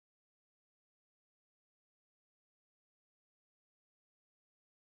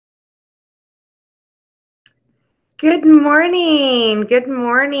Good morning. Good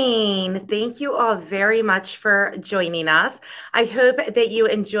morning. Thank you all very much for joining us. I hope that you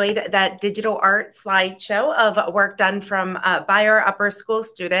enjoyed that digital art slideshow of work done from by our upper school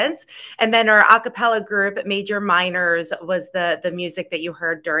students. And then our a cappella group, Major Minors, was the music that you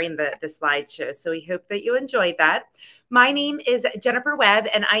heard during the slideshow. So we hope that you enjoyed that. My name is Jennifer Webb,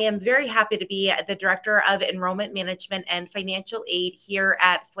 and I am very happy to be the Director of Enrollment Management and Financial Aid here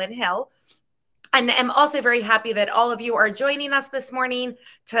at Flint Hill. And I'm also very happy that all of you are joining us this morning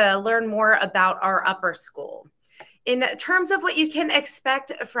to learn more about our upper school. In terms of what you can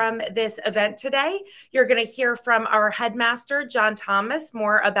expect from this event today, you're going to hear from our headmaster, John Thomas,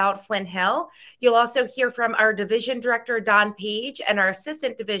 more about Flint Hill. You'll also hear from our division director, Don Page, and our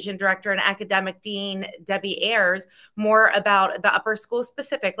assistant division director and academic dean, Debbie Ayers, more about the upper school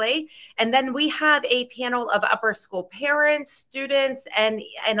specifically. And then we have a panel of upper school parents, students, and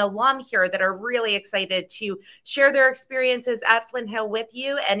alum here that are really excited to share their experiences at Flint Hill with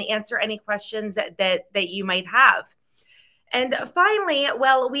you and answer any questions that you might have. And finally,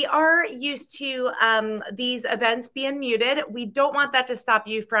 well, we are used to these events being muted. We don't want that to stop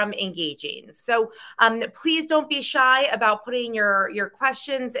you from engaging. So please don't be shy about putting your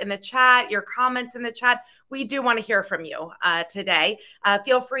questions in the chat, your comments in the chat. We do want to hear from you today.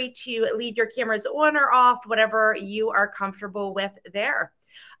 Feel free to leave your cameras on or off, whatever you are comfortable with there.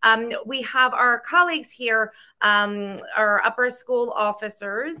 We have our colleagues here, our upper school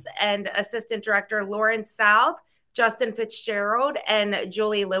officers and Assistant Director Lauren South, Justin Fitzgerald, and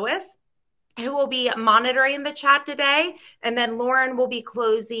Julie Lewis, who will be monitoring the chat today. And then Lauren will be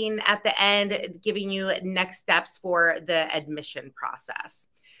closing at the end, giving you next steps for the admission process.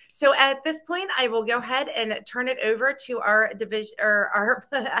 So at this point, I will go ahead and turn it over to our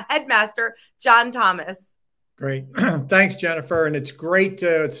headmaster, John Thomas. Great. Thanks, Jennifer. And it's great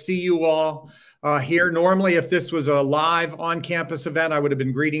to see you all here. Normally, if this was a live on-campus event, I would have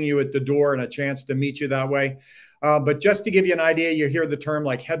been greeting you at the door and a chance to meet you that way. But just to give you an idea, you hear the term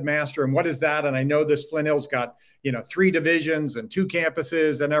like headmaster, and what is that? And I know this Flint Hill's got, 3 divisions and 2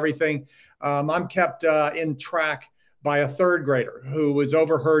 campuses and everything. I'm kept in track by a 3rd grader who was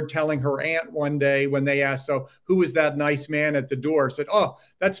overheard telling her aunt one day when they asked, so who was that nice man at the door? Said, oh,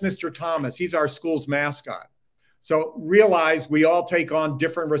 that's Mr. Thomas. He's our school's mascot. So realize we all take on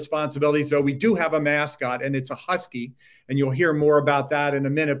different responsibilities, though we do have a mascot, and it's a husky, and you'll hear more about that in a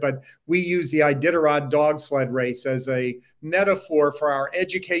minute. But we use the Iditarod dog sled race as a metaphor for our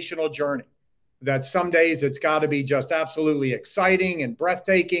educational journey, that some days it's got to be just absolutely exciting and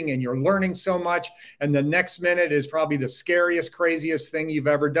breathtaking, and you're learning so much, and the next minute is probably the scariest, craziest thing you've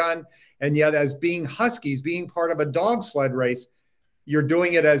ever done. And yet, as being huskies, being part of a dog sled race, you're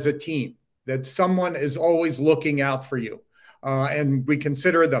doing it as a team, that someone is always looking out for you. And we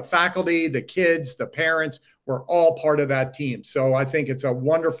consider the faculty, the kids, the parents, we're all part of that team. So I think it's a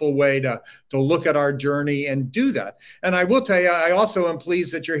wonderful way to look at our journey and do that. And I will tell you, I also am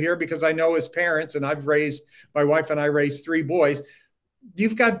pleased that you're here because I know as parents, and my wife and I raised 3 boys,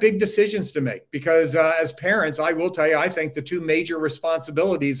 you've got big decisions to make because as parents, I will tell you, I think the 2 major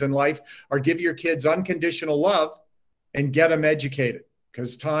responsibilities in life are give your kids unconditional love and get them educated,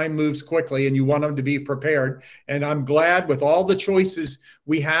 because time moves quickly and you want them to be prepared. And I'm glad with all the choices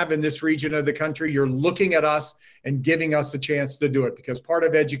we have in this region of the country, you're looking at us and giving us a chance to do it, because part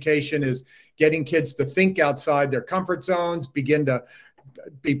of education is getting kids to think outside their comfort zones, begin to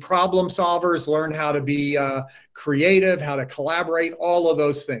be problem solvers, learn how to be creative, how to collaborate, all of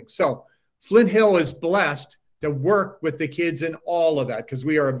those things. So Flint Hill is blessed to work with the kids in all of that because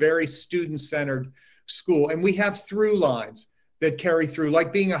we are a very student-centered school, and we have through lines that carry through,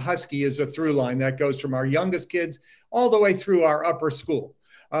 like being a husky is a through line that goes from our youngest kids all the way through our upper school.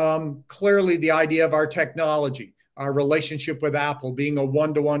 Clearly the idea of our technology, our relationship with Apple being a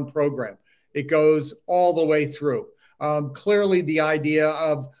one-to-one program, it goes all the way through. Clearly the idea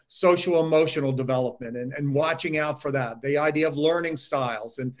of social emotional development and watching out for that, the idea of learning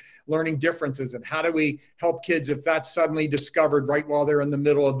styles and learning differences, and how do we help kids if that's suddenly discovered right while they're in the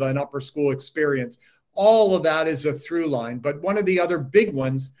middle of an upper school experience. All of that is a through line, but one of the other big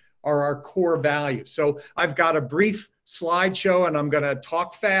ones are our core values. So I've got a brief slideshow and I'm going to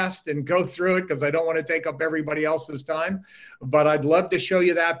talk fast and go through it because I don't want to take up everybody else's time, but I'd love to show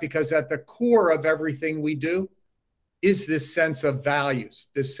you that, because at the core of everything we do is this sense of values,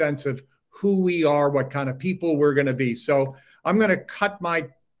 this sense of who we are, what kind of people we're going to be. So I'm going to cut my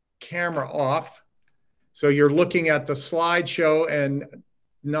camera off. So you're looking at the slideshow and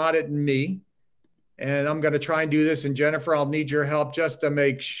not at me. And I'm going to try and do this. And Jennifer, I'll need your help just to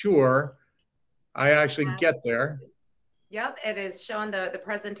make sure I actually get there. Yep, it is showing the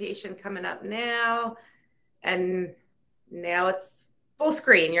presentation coming up now. And now it's full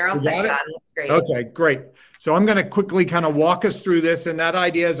screen. You're all You set, got John. it? That's great. Okay, great. So I'm going to quickly kind of walk us through this. And that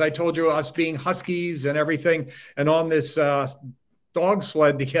idea, as I told you, us being Huskies and everything, and on this dog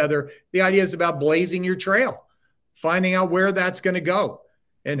sled together, the idea is about blazing your trail, finding out where that's going to go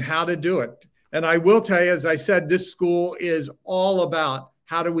and how to do it. And I will tell you, as I said, this school is all about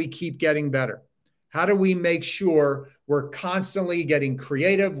how do we keep getting better? How do we make sure we're constantly getting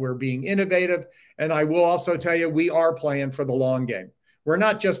creative, we're being innovative? And I will also tell you, we are playing for the long game. We're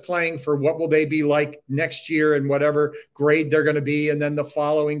not just playing for what will they be like next year and whatever grade they're going to be, and then the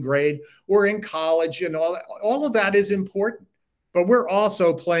following grade. We're in college, and all of that is important. But we're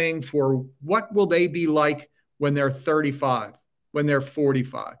also playing for what will they be like when they're 35, when they're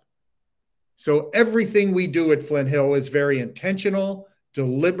 45. So everything we do at Flint Hill is very intentional,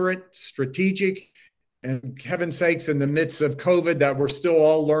 deliberate, strategic, and heaven's sakes, in the midst of COVID that we're still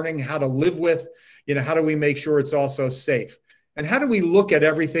all learning how to live with, how do we make sure it's also safe? And how do we look at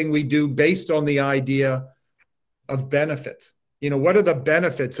everything we do based on the idea of benefits? What are the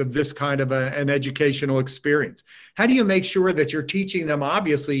benefits of this kind of an educational experience? How do you make sure that you're teaching them,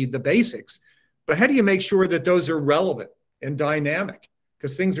 obviously, the basics, but how do you make sure that those are relevant and dynamic?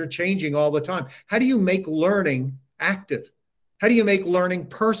 Because things are changing all the time. How do you make learning active? How do you make learning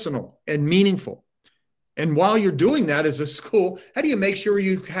personal and meaningful? And while you're doing that as a school, how do you make sure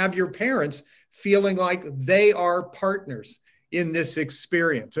you have your parents feeling like they are partners in this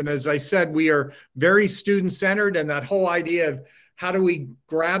experience? And as I said, we are very student-centered, and that whole idea of how do we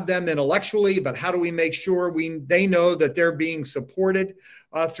grab them intellectually, but how do we make sure they know that they're being supported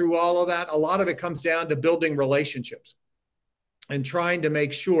through all of that? A lot of it comes down to building relationships and trying to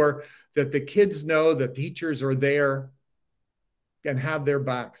make sure that the kids know that teachers are there and have their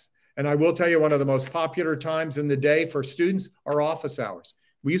backs. And I will tell you, one of the most popular times in the day for students are office hours.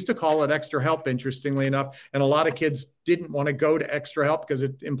 We used to call it extra help, interestingly enough, and a lot of kids didn't want to go to extra help because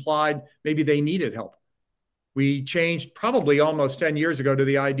it implied maybe they needed help. We changed probably almost 10 years ago to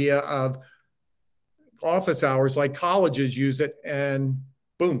the idea of office hours like colleges use it, and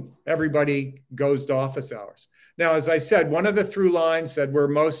boom, everybody goes to office hours. Now, as I said, one of the through lines that we're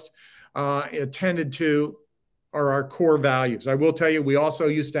most attended to are our core values. I will tell you, we also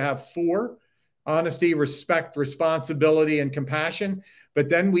used to have 4: honesty, respect, responsibility, and compassion. But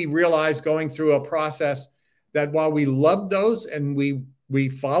then we realized, going through a process, that while we loved those and we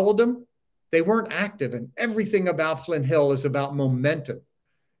followed them, they weren't active. And everything about Flint Hill is about momentum.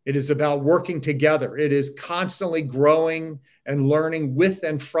 It is about working together. It is constantly growing and learning with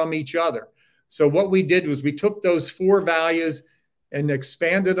and from each other. So what we did was we took those 4 values and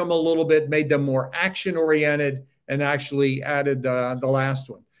expanded them a little bit, made them more action-oriented, and actually added the last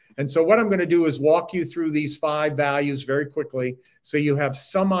one. And so what I'm going to do is walk you through these 5 values very quickly so you have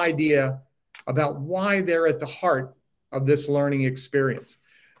some idea about why they're at the heart of this learning experience.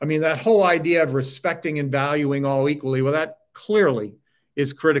 I mean, that whole idea of respecting and valuing all equally, well, that clearly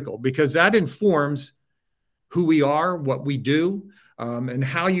is critical, because that informs who we are, what we do, and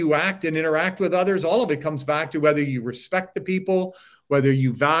how you act and interact with others. All of it comes back to whether you respect the people, whether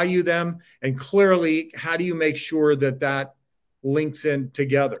you value them, and clearly, how do you make sure that that links in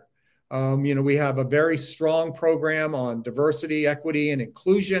together? We have a very strong program on diversity, equity, and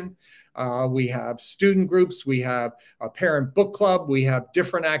inclusion. We have student groups. We have a parent book club. We have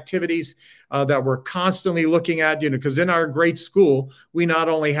different activities that we're constantly looking at, because in our great school, we not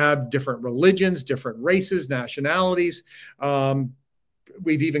only have different religions, different races, nationalities.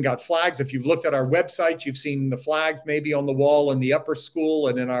 We've even got flags. If you've looked at our website, you've seen the flags maybe on the wall in the upper school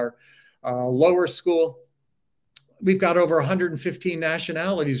and in our lower school. We've got over 115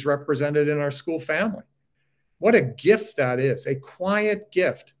 nationalities represented in our school family. What a gift that is, a quiet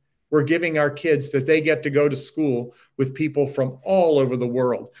gift we're giving our kids, that they get to go to school with people from all over the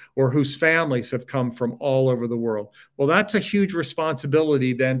world, or whose families have come from all over the world. Well, that's a huge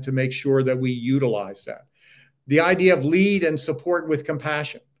responsibility then to make sure that we utilize that. The idea of lead and support with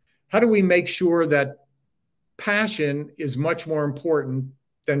compassion. How do we make sure that passion is much more important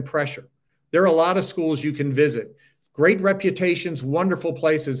than pressure? There are a lot of schools you can visit, great reputations, wonderful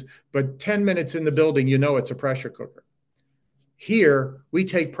places, but 10 minutes in the building, it's a pressure cooker. Here, we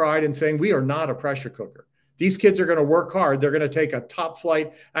take pride in saying we are not a pressure cooker. These kids are going to work hard. They're going to take a top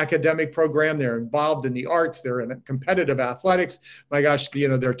flight academic program. They're involved in the arts. They're in competitive athletics. My gosh,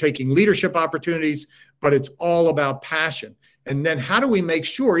 they're taking leadership opportunities, but it's all about passion. And then how do we make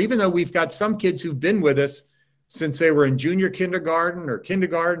sure, even though we've got some kids who've been with us since they were in junior kindergarten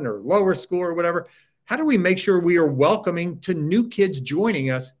or lower school or whatever, how do we make sure we are welcoming to new kids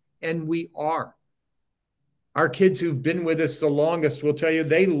joining us? And we are. Our kids who've been with us the longest will tell you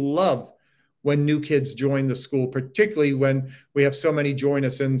they love when new kids join the school, particularly when we have so many join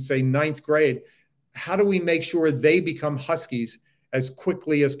us in, say, ninth grade. How do we make sure they become Huskies as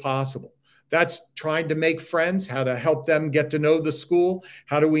quickly as possible? That's trying to make friends, how to help them get to know the school.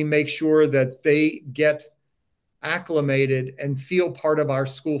 How do we make sure that they get acclimated and feel part of our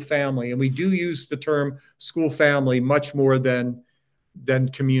school family? And we do use the term school family much more than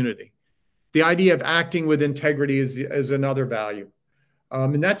community. The idea of acting with integrity is another value.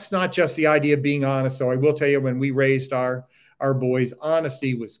 And that's not just the idea of being honest. So I will tell you, when we raised our boys,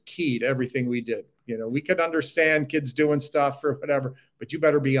 honesty was key to everything we did. You know, we could understand kids doing stuff or whatever, but you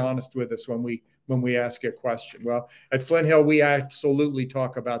better be honest with us when we ask you a question. Well, at Flint Hill, we absolutely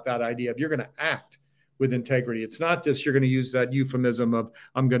talk about that idea of you're going to act with integrity. It's not just you're going to use that euphemism of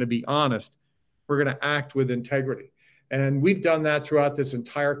I'm going to be honest. We're going to act with integrity. And we've done that throughout this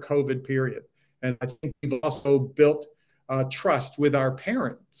entire COVID period. And I think we've also built trust with our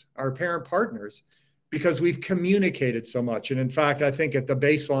parents, our parent partners, because we've communicated so much. And in fact, I think at the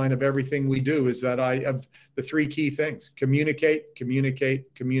baseline of everything we do is that I have the three key things: communicate,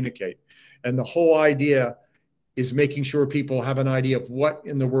 communicate, communicate. And the whole idea is making sure people have an idea of what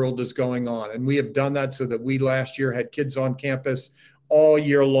in the world is going on. And we have done that so that we last year had kids on campus all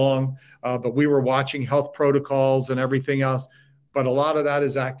year long, but we were watching health protocols and everything else. But a lot of that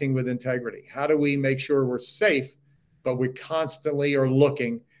is acting with integrity. How do we make sure we're safe, but we constantly are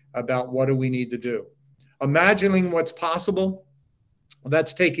looking about what do we need to do? Imagining what's possible,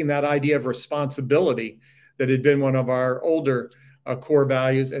 that's taking that idea of responsibility that had been one of our older core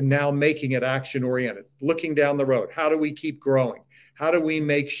values and now making it action-oriented, looking down the road. How do we keep growing? How do we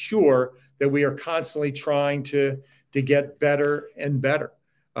make sure that we are constantly trying to get better and better?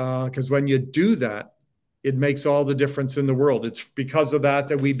 Because when you do that, it makes all the difference in the world. It's because of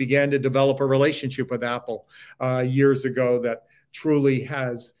that we began to develop a relationship with Apple years ago that truly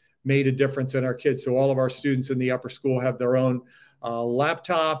has made a difference in our kids. So all of our students in the upper school have their own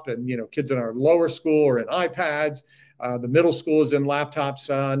laptop, and kids in our lower school are in iPads. The middle school is in laptops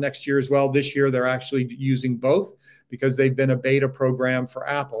next year as well. This year they're actually using both because they've been a beta program for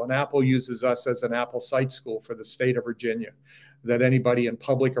Apple, and Apple uses us as an Apple site school for the state of Virginia. That anybody in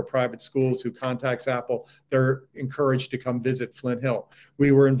public or private schools who contacts Apple, they're encouraged to come visit Flint Hill.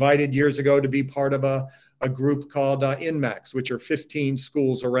 We were invited years ago to be part of a group called INMAX, which are 15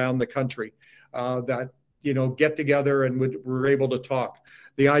 schools around the country that get together and we're able to talk.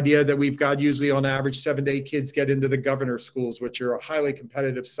 The idea that we've got usually on average 7 to 8 kids get into the governor's schools, which are a highly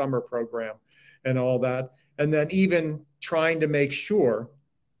competitive summer program and all that. And then even trying to make sure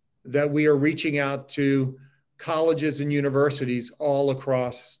that we are reaching out to colleges and universities all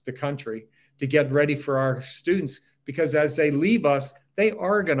across the country to get ready for our students, because as they leave us, they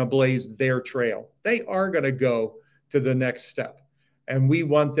are going to blaze their trail. They are going to go to the next step. And we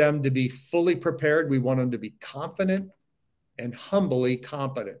want them to be fully prepared. We want them to be confident and humbly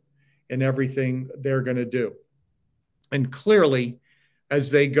competent in everything they're going to do. And clearly,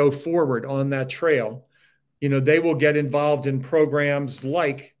 as they go forward on that trail, they will get involved in programs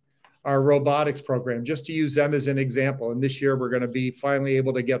like our robotics program, just to use them as an example. And this year we're going to be finally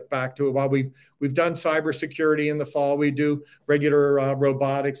able to get back to it. While we've done cybersecurity in the fall, we do regular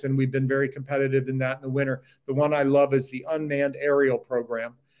robotics, and we've been very competitive in that in the winter. The one I love is the unmanned aerial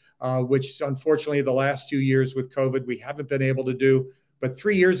program, which unfortunately the last 2 years with COVID, we haven't been able to do. But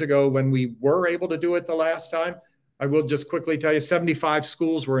 3 years ago, when we were able to do it the last time, I will just quickly tell you, 75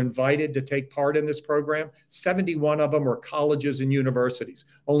 schools were invited to take part in this program. 71 of them were colleges and universities.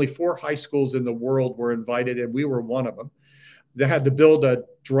 Only 4 high schools in the world were invited, and we were one of them. They had to build a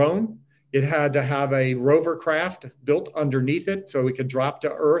drone. It had to have a rover craft built underneath it so it could drop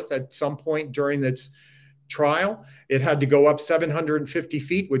to Earth at some point during its trial. It had to go up 750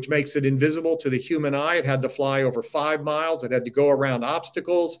 feet, which makes it invisible to the human eye. It had to fly over 5 miles. It had to go around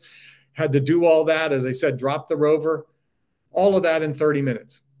obstacles. Had to do all that, as I said, drop the rover, all of that in 30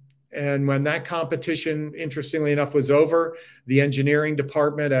 minutes. And when that competition, interestingly enough, was over, the engineering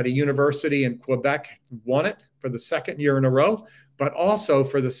department at a university in Quebec won it for the 2nd year in a row, but also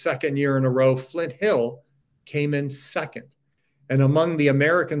for the 2nd year in a row, Flint Hill came in 2nd. And among the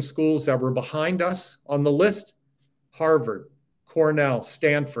American schools that were behind us on the list, Harvard, Cornell,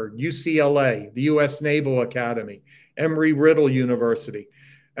 Stanford, UCLA, the U.S. Naval Academy, Embry-Riddle University.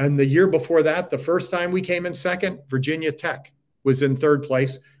 And the year before that, the first time we came in 2nd, Virginia Tech was in 3rd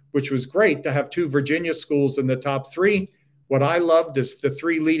place, which was great to have 2 Virginia schools in the top 3. What I loved is the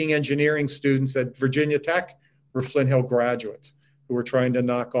 3 leading engineering students at Virginia Tech were Flint Hill graduates who were trying to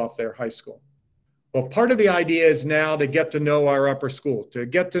knock off their high school. Well, part of the idea is now to get to know our upper school, to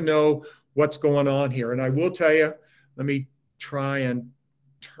get to know what's going on here. And I will tell you, let me try and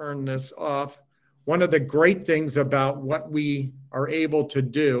turn this off. One of the great things about what we are able to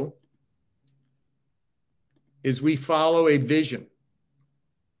do is we follow a vision.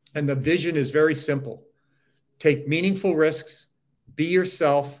 And the vision is very simple. Take meaningful risks, be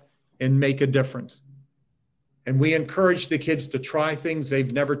yourself, and make a difference. And we encourage the kids to try things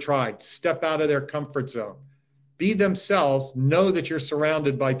they've never tried, step out of their comfort zone, be themselves, know that you're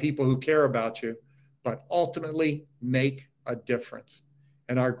surrounded by people who care about you, but ultimately make a difference.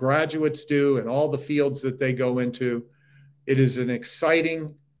 And our graduates do in all the fields that they go into. It is an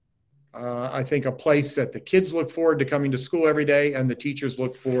exciting, I think, a place that the kids look forward to coming to school every day, and the teachers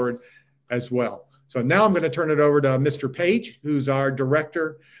look forward as well. So now I'm going to turn it over to Mr. Page, who's our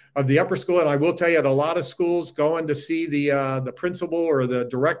director of the upper school. And I will tell you, at a lot of schools, going to see the principal or the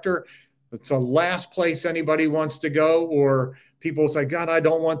director, it's the last place anybody wants to go. Or people say, God, I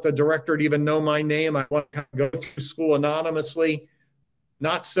don't want the director to even know my name. I want to go through school anonymously.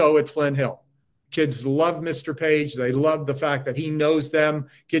 Not so at Flint Hill. Kids love Mr. Page. They love the fact that he knows them.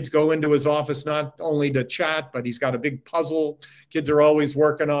 Kids go into his office not only to chat, but he's got a big puzzle kids are always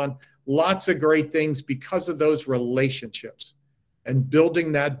working on. Lots of great things because of those relationships and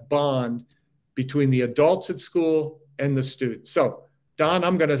building that bond between the adults at school and the students. So, Don,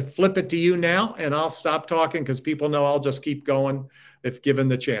 I'm going to flip it to you now, and I'll stop talking because people know I'll just keep going if given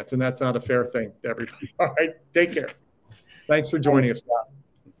the chance. And that's not a fair thing to everybody. All right, take care. Thanks for joining us.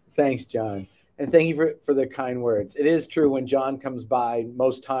 Thanks, John. And thank you for the kind words. It is true, when John comes by,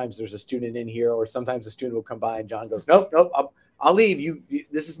 most times there's a student in here, or sometimes a student will come by and John goes, nope, I'll leave. You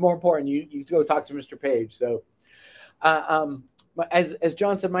this is more important. You go talk to Mr. Page. So as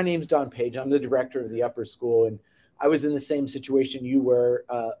John said, my name's Don Page. I'm the director of the upper school, and I was in the same situation you were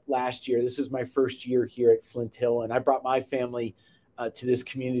last year. This is my first year here at Flint Hill, and I brought my family to this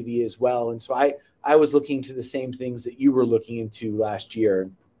community as well. And so I was looking into the same things that you were looking into last year.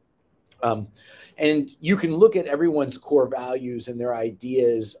 And you can look at everyone's core values and their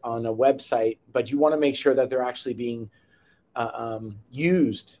ideas on a website, but you want to make sure that they're actually being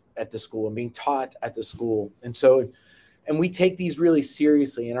used at the school and being taught at the school. And we take these really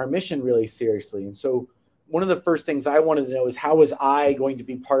seriously and our mission really seriously. And so one of the first things I wanted to know is, how was I going to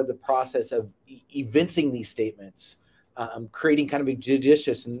be part of the process of evincing these statements, creating kind of a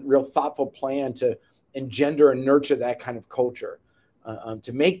judicious and real thoughtful plan to engender and nurture that kind of culture,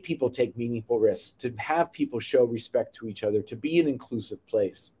 to make people take meaningful risks, to have people show respect to each other, to be an inclusive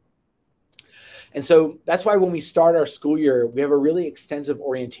place. And so that's why when we start our school year, we have a really extensive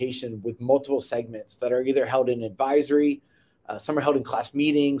orientation with multiple segments that are either held in advisory, some are held in class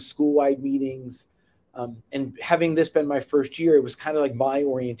meetings, school-wide meetings. And having this been my first year, it was kind of like my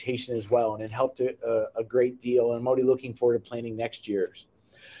orientation as well. And it helped a great deal. And I'm already looking forward to planning next year's.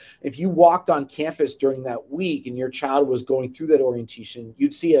 If you walked on campus during that week and your child was going through that orientation,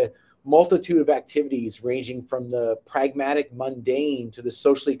 you'd see a multitude of activities ranging from the pragmatic mundane to the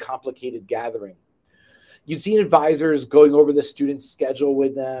socially complicated gathering. You'd see advisors going over the student's schedule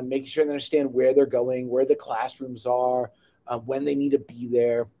with them, making sure they understand where they're going, where the classrooms are, when they need to be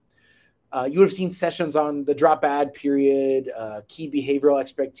there. You would have seen sessions on the drop ad period, key behavioral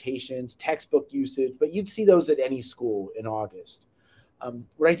expectations, textbook usage, but you'd see those at any school in August.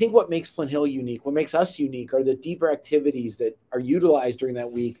 What makes Flint Hill unique, what makes us unique, are the deeper activities that are utilized during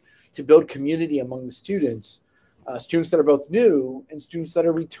that week to build community among the students, students that are both new and students that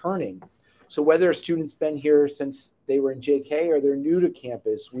are returning. So whether a student's been here since they were in JK or they're new to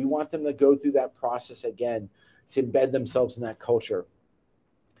campus, we want them to go through that process again to embed themselves in that culture.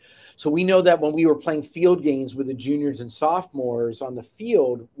 So we know that when we were playing field games with the juniors and sophomores on the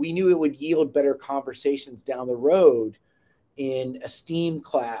field, we knew it would yield better conversations down the road in a STEAM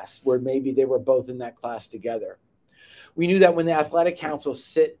class where maybe they were both in that class together. We knew that when the athletic councils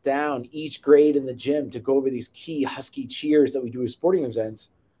sit down each grade in the gym to go over these key Husky cheers that we do with sporting events,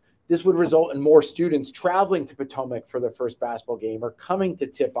 this would result in more students traveling to Potomac for their first basketball game or coming to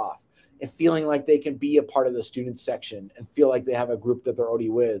tip off and feeling like they can be a part of the student section and feel like they have a group that they're already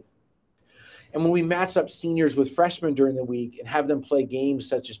with. And when we match up seniors with freshmen during the week and have them play games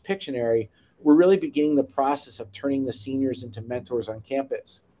such as Pictionary, we're really beginning the process of turning the seniors into mentors on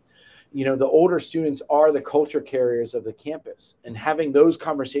campus. You know, the older students are the culture carriers of the campus, and having those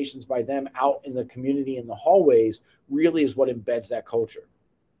conversations by them out in the community in the hallways really is what embeds that culture.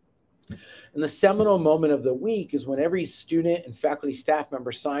 And the seminal moment of the week is when every student and faculty staff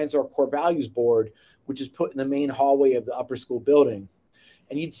member signs our core values board, which is put in the main hallway of the upper school building.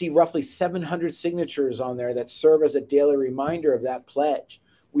 And you'd see roughly 700 signatures on there that serve as a daily reminder of that pledge.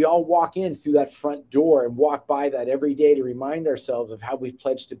 We all walk in through that front door and walk by that every day to remind ourselves of how we've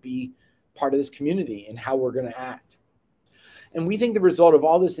pledged to be part of this community and how we're going to act. And we think the result of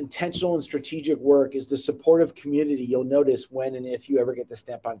all this intentional and strategic work is the supportive community you'll notice when and if you ever get to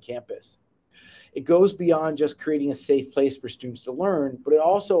step on campus. It goes beyond just creating a safe place for students to learn, but it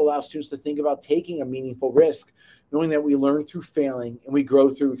also allows students to think about taking a meaningful risk, knowing that we learn through failing and we grow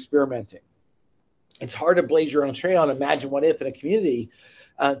through experimenting. It's hard to blaze your own trail and imagine what if in a community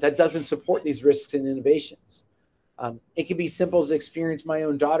that doesn't support these risks and innovations. It can be simple as the experience my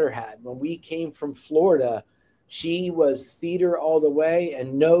own daughter had. When we came from Florida, she was theater all the way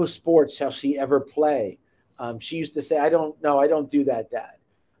and no sports shall she ever play. She used to say, I don't do that, Dad.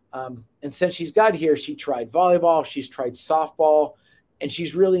 And since she's got here, she tried volleyball, she's tried softball, and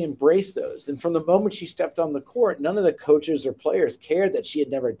she's really embraced those. And from the moment she stepped on the court, none of the coaches or players cared that she had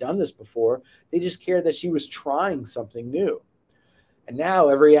never done this before. They just cared that she was trying something new. And now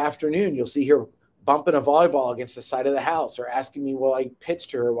every afternoon, you'll see her bumping a volleyball against the side of the house or asking me, will I pitch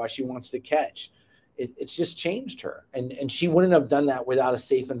to her while she wants to catch? It's just changed her. And she wouldn't have done that without a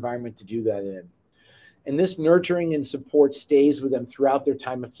safe environment to do that in. And this nurturing and support stays with them throughout their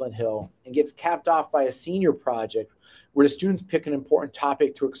time at Flint Hill and gets capped off by a senior project where the students pick an important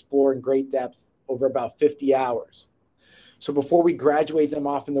topic to explore in great depth over about 50 hours. So before we graduate them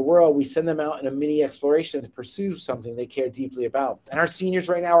off in the world, we send them out in a mini exploration to pursue something they care deeply about. And our seniors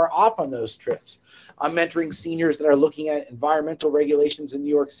right now are off on those trips. I'm mentoring seniors that are looking at environmental regulations in New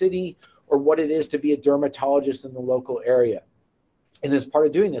York City or what it is to be a dermatologist in the local area. And as part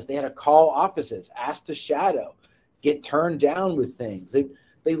of doing this, they had to call offices, ask to shadow, get turned down with things.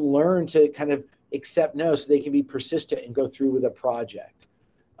 They learn to kind of accept no so they can be persistent and go through with a project.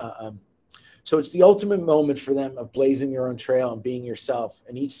 So it's the ultimate moment for them of blazing your own trail and being yourself.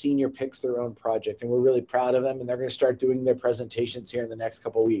 And each senior picks their own project. And we're really proud of them. And they're going to start doing their presentations here in the next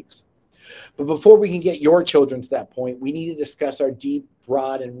couple of weeks. But before we can get your children to that point, we need to discuss our deep,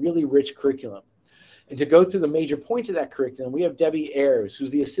 broad, and really rich curriculum. And to go through the major points of that curriculum, we have Debbie Ayers,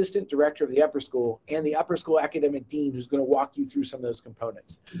 who's the Assistant Director of the Upper School and the Upper School Academic Dean, who's going to walk you through some of those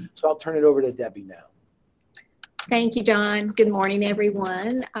components. So I'll turn it over to Debbie now. Thank you, Don. Good morning,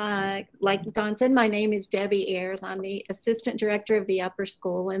 everyone. Like Don said, my name is Debbie Ayers. I'm the Assistant Director of the Upper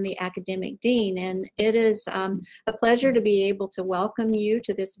School and the Academic Dean, and it is a pleasure to be able to welcome you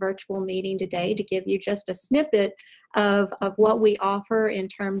to this virtual meeting today to give you just a snippet of what we offer in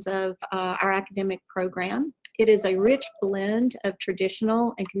terms of our academic program. It is a rich blend of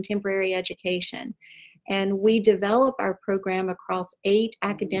traditional and contemporary education. And we develop our program across 8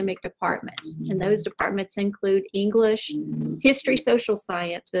 academic departments. And those departments include English, History, Social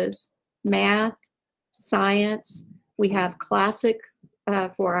Sciences, Math, Science. We have Classic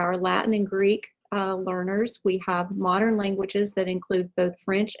for our Latin and Greek learners. We have Modern Languages that include both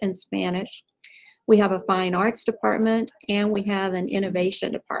French and Spanish. We have a Fine Arts department, and we have an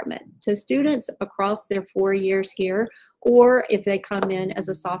Innovation department. So students across their 4 years here, or if they come in as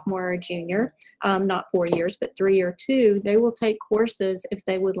a sophomore or junior, not 4 years, but 3 or 2, they will take courses if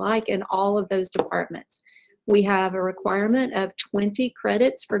they would like in all of those departments. We have a requirement of 20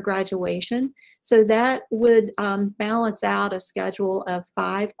 credits for graduation. So that would balance out a schedule of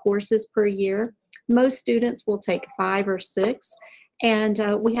 5 courses per year. Most students will take 5 or 6. And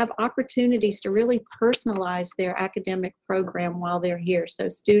we have opportunities to really personalize their academic program while they're here. So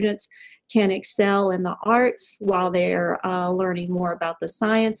students can excel in the arts while they're learning more about the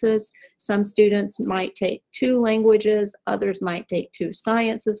sciences. Some students might take 2 languages, others might take 2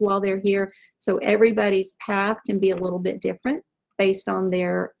 sciences while they're here. So everybody's path can be a little bit different based on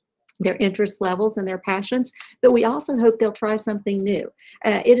their interest levels and their passions, but we also hope they'll try something new.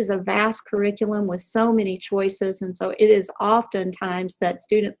 It is a vast curriculum with so many choices, and so it is oftentimes that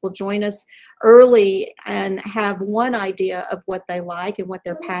students will join us early and have one idea of what they like and what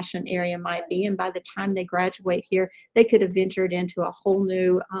their passion area might be, and by the time they graduate here, they could have ventured into a whole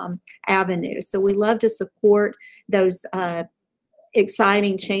new avenue. So we love to support those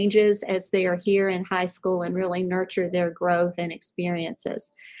exciting changes as they are here in high school and really nurture their growth and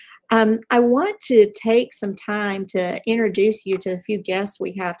experiences. I want to take some time to introduce you to a few guests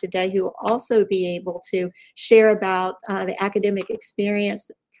we have today who will also be able to share about the academic experience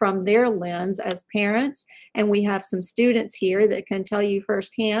from their lens as parents. And we have some students here that can tell you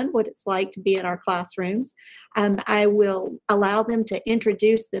firsthand what it's like to be in our classrooms. I will allow them to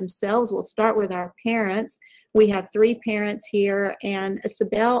introduce themselves. We'll start with our parents. We have 3 parents here, and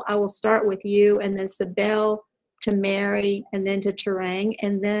Sibel, I will start with you, and then Sibel to Mary, and then to Tarang,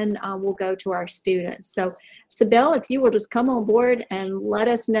 and then we'll go to our students. So Sibel, if you will just come on board and let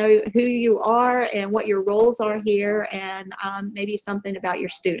us know who you are and what your roles are here, and maybe something about your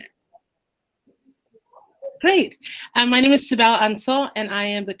student. Great. My name is Sibel Ansel, and I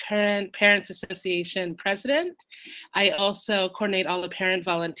am the current Parents Association president. I also coordinate all the parent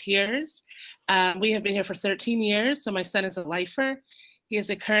volunteers. We have been here for 13 years, so my son is a lifer. He is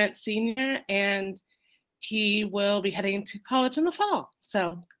a current senior, and he will be heading to college in the fall.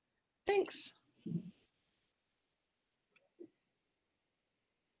 So thanks.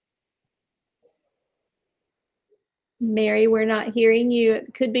 Mary, we're not hearing you.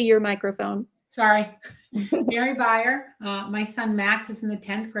 It could be your microphone. Sorry. Mary Byer. My son Max is in the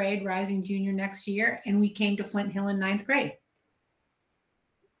 10th grade, rising junior next year, and we came to Flint Hill in 9th grade.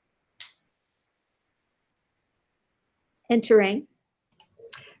 And Tarang.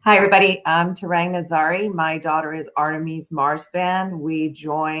 Hi, everybody. I'm Tarang Nazari. My daughter is Artemis Marsban. We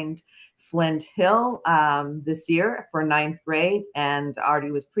joined Flint Hill this year for 9th grade, and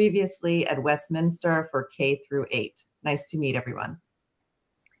Artie was previously at Westminster for K through 8. Nice to meet everyone.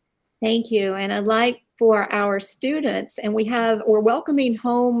 Thank you. And I'd like for our students, and we're welcoming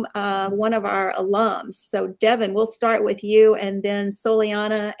home one of our alums. So Devin, we'll start with you, and then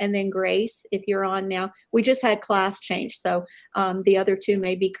Soliana, and then Grace, if you're on now. We just had class change, so the other two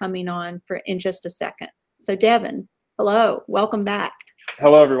may be coming on in just a second. So Devin, hello, welcome back.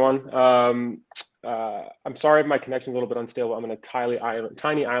 Hello, everyone. I'm sorry if my connection's a little bit unstable. I'm in a tiny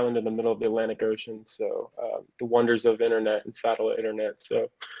island in the middle of the Atlantic Ocean, so the wonders of internet and satellite internet. So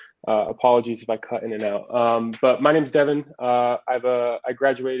apologies if I cut in and out. But my name's Devin. I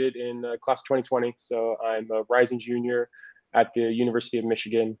graduated in class 2020, so I'm a rising junior at the University of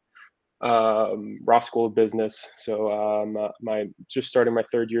Michigan, Ross School of Business. So I'm just starting my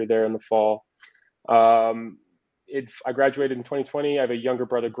 3rd year there in the fall. I graduated in 2020. I have a younger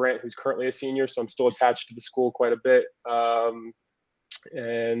brother, Grant, who's currently a senior, so I'm still attached to the school quite a bit.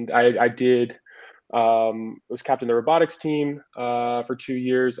 And I was captain of the robotics team for 2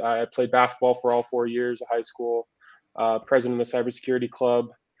 years. I played basketball for all 4 years of high school, president of the cybersecurity club.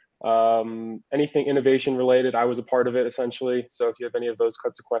 Anything innovation related, I was a part of it essentially. So if you have any of those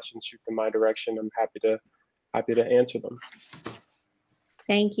types of questions, shoot them my direction. I'm happy to answer them.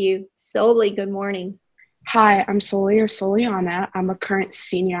 Thank you. Soli, good morning. Hi, I'm Soliana. I'm a current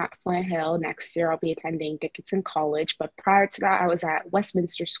senior at Flint Hill. Next year, I'll be attending Dickinson College. But prior to that, I was at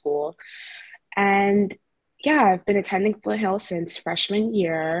Westminster School. And yeah, I've been attending Flint Hill since freshman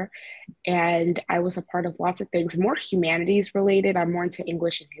year. And I was a part of lots of things, more humanities related. I'm more into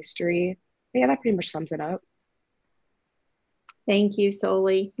English and history. But yeah, that pretty much sums it up. Thank you,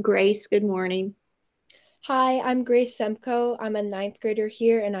 Soli. Grace, good morning. Hi, I'm Grace Semko. I'm a 9th grader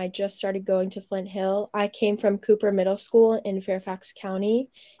here, and I just started going to Flint Hill. I came from Cooper Middle School in Fairfax County,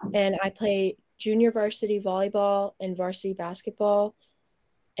 and I play junior varsity volleyball and varsity basketball,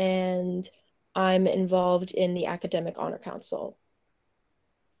 and I'm involved in the Academic Honor Council.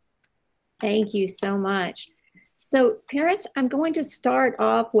 Thank you so much. So parents, I'm going to start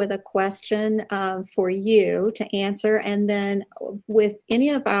off with a question for you to answer, and then with any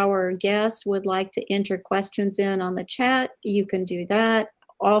of our guests would like to enter questions in on the chat, you can do that.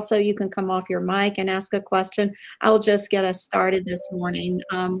 Also, you can come off your mic and ask a question. I'll just get us started this morning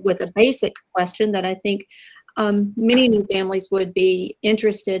with a basic question that I think many new families would be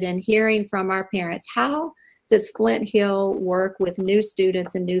interested in hearing from our parents. How does Flint Hill work with new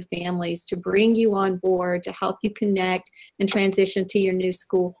students and new families to bring you on board to help you connect and transition to your new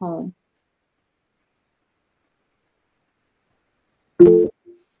school home?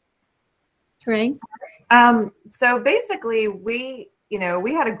 Tarang? So basically, we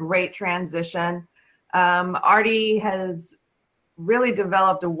had a great transition. Artie has really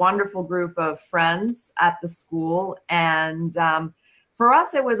developed a wonderful group of friends at the school, and for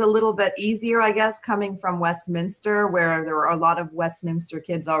us, it was a little bit easier, I guess, coming from Westminster, where there were a lot of Westminster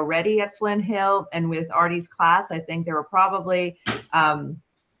kids already at Flint Hill. And with Artie's class, I think there were probably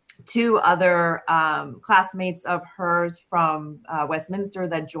 2 other classmates of hers from Westminster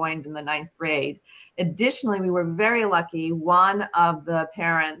that joined in the 9th grade. Additionally, we were very lucky. One of the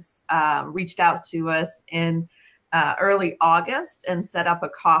parents reached out to us in early August and set up a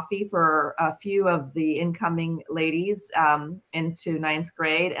coffee for a few of the incoming ladies into 9th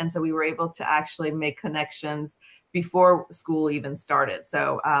grade. And so we were able to actually make connections before school even started.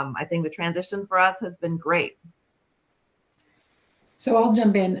 So I think the transition for us has been great. So I'll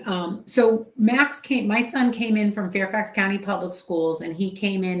jump in. So my son came in from Fairfax County Public Schools, and he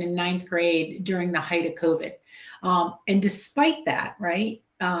came in 9th grade during the height of COVID. And despite that, right,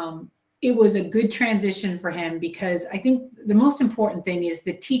 it was a good transition for him, because I think the most important thing is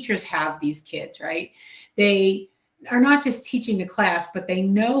the teachers have these kids, right? They are not just teaching the class, but they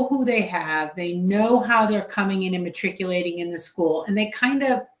know who they have. They know how they're coming in and matriculating in the school, and they kind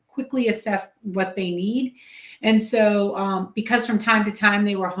of quickly assess what they need. And so because from time to time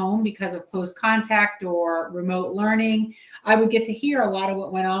they were home because of close contact or remote learning, I would get to hear a lot of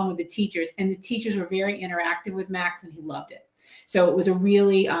what went on with the teachers, and the teachers were very interactive with Max and he loved it. So it was a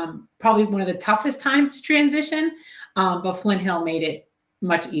really, probably one of the toughest times to transition, but Flint Hill made it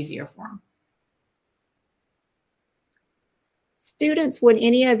much easier for him. Students, would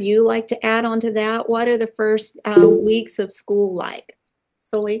any of you like to add on to that? What are the first weeks of school like?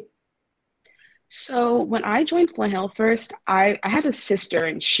 Sully? So when I joined Flint Hill first, I have a sister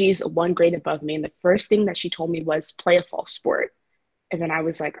and she's 1 grade above me. And the first thing that she told me was play a fall sport. And then I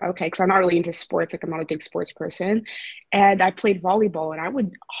was like, okay, because I'm not really into sports. Like I'm not a big sports person. And I played volleyball, and I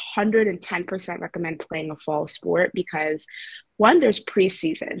would 110% recommend playing a fall sport because one, there's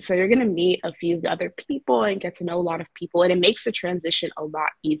preseason. So you're going to meet a few other people and get to know a lot of people, and it makes the transition a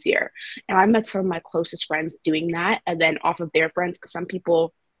lot easier. And I met some of my closest friends doing that. And then off of their friends, because some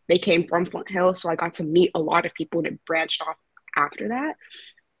people, they came from Flint Hill. So I got to meet a lot of people, and it branched off after that.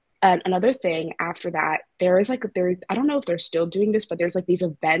 And another thing after that, I don't know if they're still doing this, but there's like these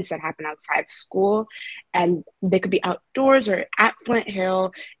events that happen outside school, and they could be outdoors or at Flint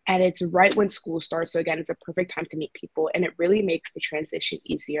Hill, and it's right when school starts. So again, it's a perfect time to meet people, and it really makes the transition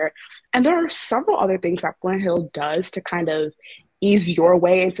easier. And there are several other things that Flint Hill does to kind of ease your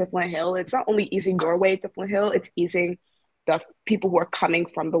way into Flint Hill. It's not only easing your way to Flint Hill, it's easing the people who are coming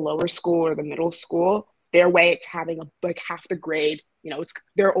from the lower school or the middle school, their way to having like half the grade. It's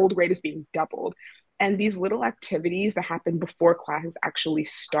their old grade is being doubled. And these little activities that happen before classes actually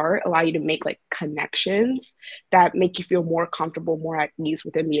start allow you to make like connections that make you feel more comfortable, more at ease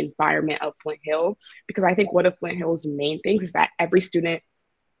within the environment of Flint Hill. Because I think one of Flint Hill's main things is that every student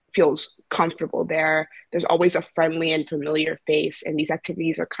feels comfortable there. There's always a friendly and familiar face. And these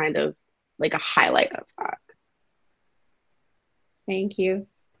activities are kind of like a highlight of that. Thank you.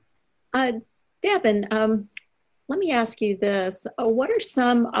 Devin, let me ask you this. What are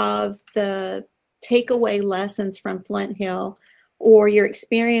some of the takeaway lessons from Flint Hill or your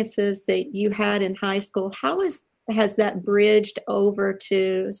experiences that you had in high school? How has that bridged over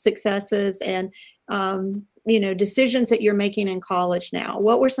to successes and decisions that you're making in college now?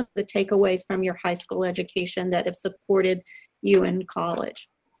 What were some of the takeaways from your high school education that have supported you in college?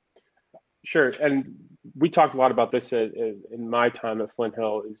 Sure. And we talked a lot about this in my time at Flint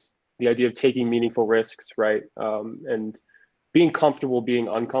Hill, is the idea of taking meaningful risks, right? And being comfortable being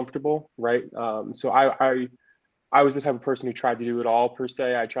uncomfortable, right? So I was the type of person who tried to do it all, per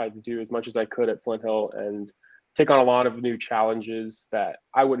se. I tried to do as much as I could at Flint Hill and take on a lot of new challenges that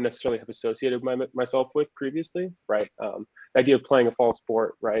I wouldn't necessarily have associated myself with previously, right? The idea of playing a fall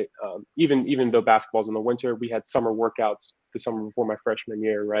sport, right? Even though basketball's in the winter, we had summer workouts the summer before my freshman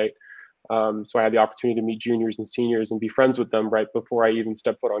year, right? So I had the opportunity to meet juniors and seniors and be friends with them right before I even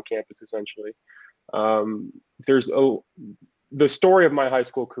stepped foot on campus, essentially. The story of my high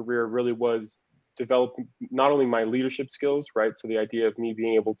school career really was developing not only my leadership skills, right? So the idea of me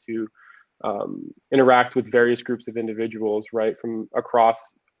being able to interact with various groups of individuals, right? From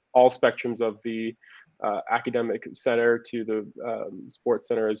across all spectrums of the academic center to the sports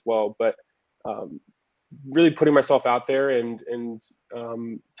center as well. But really putting myself out there and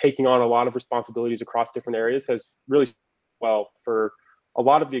taking on a lot of responsibilities across different areas has really well for a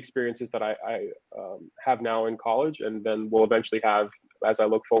lot of the experiences that I have now in college, and then will eventually have as I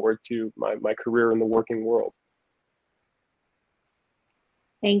look forward to my career in the working world.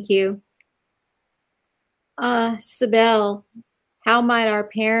 Thank you. Sibel, how might our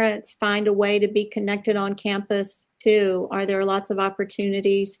parents find a way to be connected on campus too? Are there lots of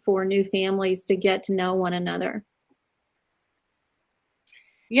opportunities for new families to get to know one another?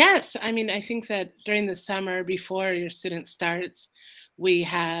 Yes, I mean, I think that during the summer before your student starts, we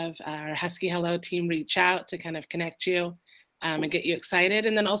have our Husky Hello team reach out to kind of connect you and get you excited.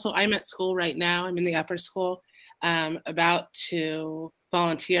 And then also I'm at school right now, I'm in the upper school, about to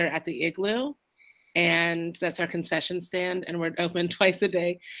volunteer at the Igloo. And that's our concession stand, and we're open twice a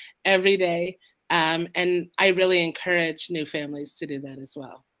day, every day. And I really encourage new families to do that as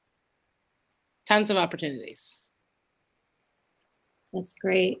well. Tons of opportunities. That's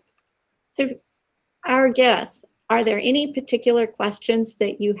great. So our guests, are there any particular questions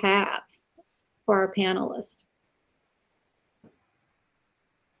that you have for our panelists?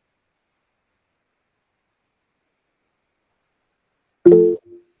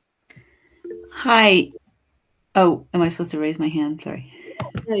 Hi. Oh, am I supposed to raise my hand? Sorry.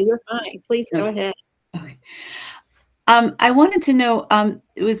 No, you're fine. Please go ahead. Okay. I wanted to know,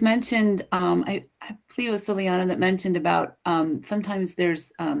 it was mentioned, I believe it was Soliana that mentioned about sometimes there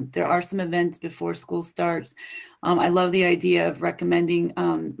are some events before school starts. I love the idea of recommending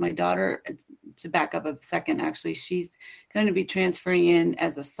my daughter, to back up a second, actually, she's going to be transferring in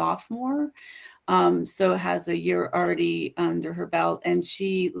as a sophomore. So has a year already under her belt, and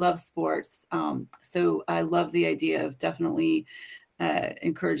she loves sports. So I love the idea of definitely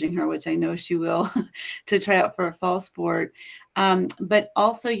encouraging her, which I know she will, to try out for a fall sport. But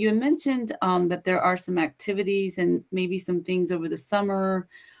also you mentioned that there are some activities and maybe some things over the summer,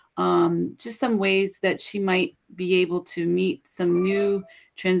 just some ways that she might be able to meet some new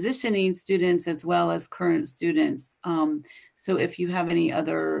transitioning students as well as current students. So if you have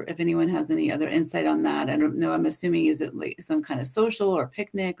if anyone has any other insight on that, I don't know, I'm assuming, is it like some kind of social or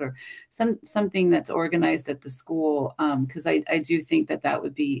picnic or something that's organized at the school? Because I do think that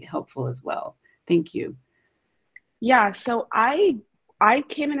would be helpful as well. Thank you. Yeah, so I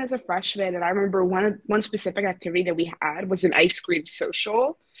came in as a freshman, and I remember one specific activity that we had was an ice cream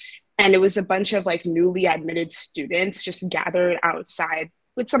social. And it was a bunch of like newly admitted students just gathered outside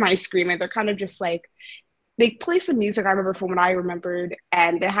with some ice cream, and they're kind of just like, they play some music, I remember, from what I remembered,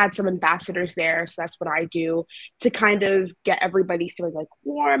 and they had some ambassadors there. So that's what I do to kind of get everybody feeling like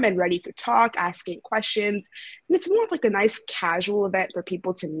warm and ready to talk, asking questions. And it's more of like a nice casual event for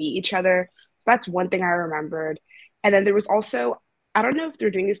people to meet each other. So that's one thing I remembered. And then there was also, I don't know if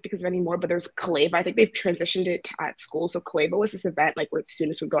they're doing this because of anymore, but there's Kaleva. I think they've transitioned it at school. So Kaleva was this event like where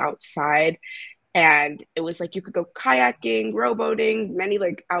students would go outside, and it was like you could go kayaking, rowboating, many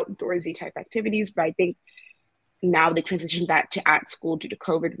like outdoorsy type activities. But I think now they transitioned that to at school due to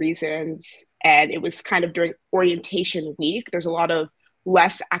COVID reasons. And it was kind of during orientation week. There's a lot of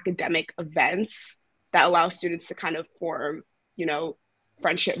less academic events that allow students to kind of form,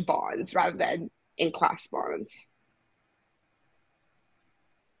 friendship bonds rather than in-class bonds.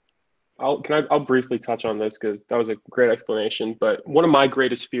 I'll briefly touch on this because that was a great explanation. But one of my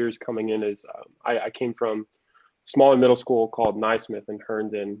greatest fears coming in is I came from a smaller middle school called Naismith in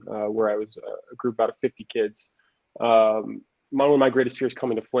Herndon, where I was a group about 50 kids. One of my greatest fears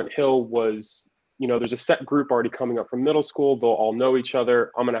coming to Flint Hill was, there's a set group already coming up from middle school. They'll all know each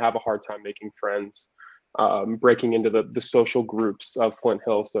other. I'm going to have a hard time making friends, breaking into the social groups of Flint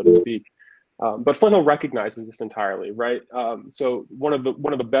Hill, so to speak. But Flint Hill recognizes this entirely, right? So one of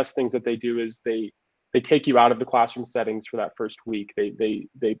the best things that they do is they take you out of the classroom settings for that first week.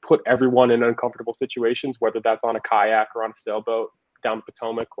 They put everyone in uncomfortable situations, whether that's on a kayak or on a sailboat down the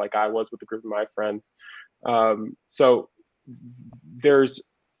Potomac, like I was with a group of my friends. So there's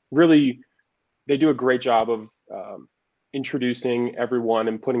really, they do a great job of introducing everyone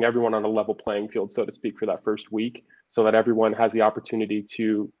and putting everyone on a level playing field, so to speak, for that first week, so that everyone has the opportunity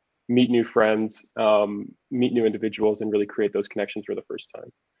to meet new friends, meet new individuals, and really create those connections for the first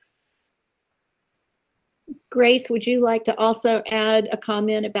time. Grace, would you like to also add a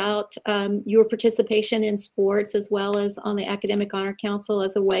comment about your participation in sports as well as on the Academic Honor Council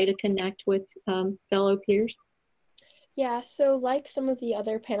as a way to connect with fellow peers? Yeah, so like some of the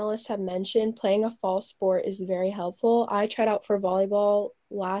other panelists have mentioned, playing a fall sport is very helpful. I tried out for volleyball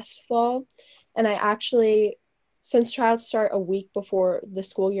last fall, and I actually, since tryouts start a week before the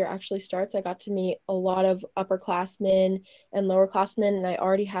school year actually starts, I got to meet a lot of upperclassmen and lowerclassmen, and I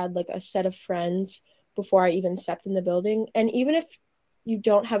already had like a set of friends before I even stepped in the building. And even if you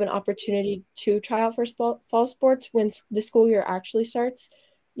don't have an opportunity to try out for fall sports when the school year actually starts,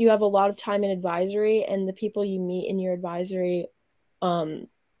 you have a lot of time in advisory, and the people you meet in your advisory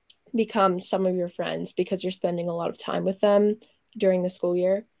become some of your friends because you're spending a lot of time with them during the school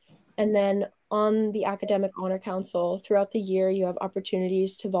year. And then on the Academic Honor Council, throughout the year, you have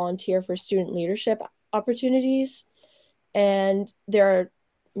opportunities to volunteer for student leadership opportunities. And there are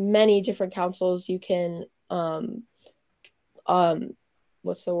many different councils you can,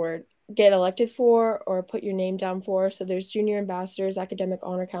 get elected for or put your name down for. So there's junior ambassadors, Academic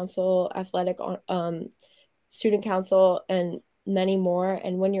Honor Council, athletic student council, and many more.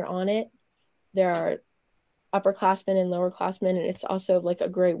 And when you're on it, there are upperclassmen and lowerclassmen, and it's also like a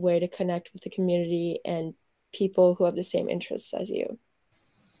great way to connect with the community and people who have the same interests as you.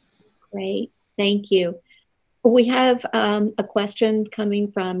 Great, thank you. We have a question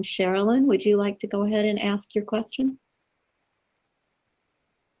coming from Sherilyn. Would you like to go ahead and ask your question?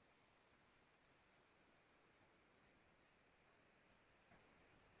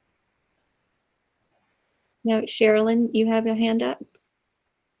 No, Sherilyn, you have your hand up?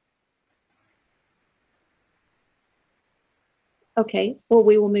 Okay, well,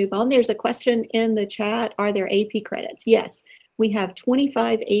 we will move on. There's a question in the chat. Are there AP credits? Yes, we have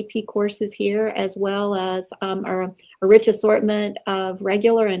 25 AP courses here, as well as a rich assortment of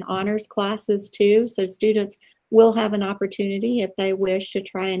regular and honors classes too. So students will have an opportunity if they wish to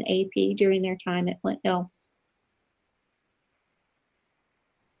try an AP during their time at Flint Hill.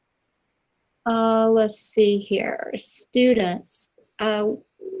 Let's see here. Students,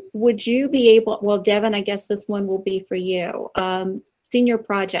 would you be able, well, Devin, I guess this one will be for you. Senior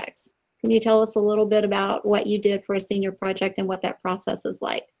projects. Can you tell us a little bit about what you did for a senior project and what that process is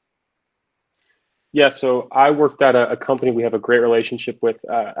like? Yeah, so I worked at a company we have a great relationship with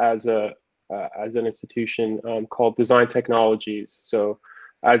as an institution called Design Technologies. So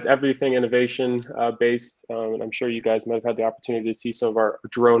as everything innovation based, and I'm sure you guys might have had the opportunity to see some of our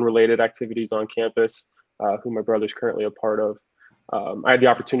drone related activities on campus, who my brother's currently a part of. I had the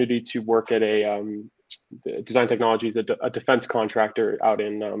opportunity to work at Design Technologies, a defense contractor out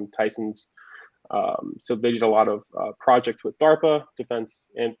in Tysons. So they did a lot of projects with DARPA, defense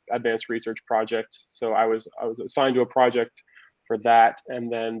and advanced research projects. So I was assigned to a project for that,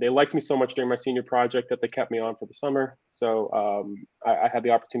 and then they liked me so much during my senior project that they kept me on for the summer. So I had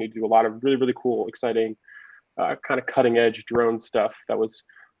the opportunity to do a lot of really cool, exciting, kind of cutting edge drone stuff that was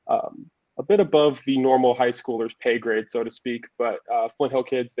a bit above the normal high schoolers' pay grade, so to speak. But Flint Hill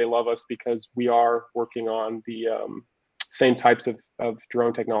kids, they love us because we are working on the same types of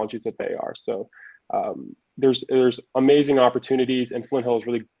drone technologies that they are. So there's amazing opportunities, and Flint Hill has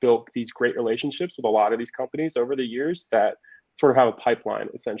really built these great relationships with a lot of these companies over the years that sort of have a pipeline,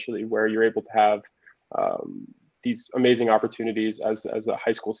 essentially, where you're able to have these amazing opportunities as a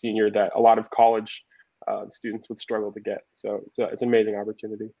high school senior that a lot of college students would struggle to get. So it's an amazing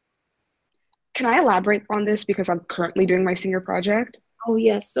opportunity. Can I elaborate on this because I'm currently doing my senior project? Oh,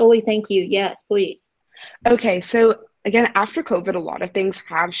 yes, Soli, thank you. Yes, please. Okay, so again, after COVID, a lot of things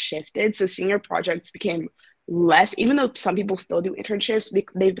have shifted. So senior projects became less, even though some people still do internships,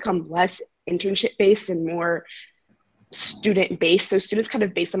 they've become less internship based and more student based. So students kind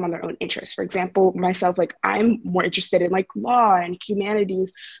of base them on their own interests. For example, myself, like I'm more interested in like law and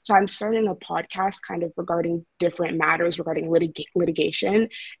humanities. So I'm starting a podcast kind of regarding different matters regarding litigation.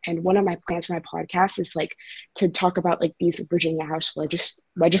 And one of my plans for my podcast is like to talk about like these Virginia House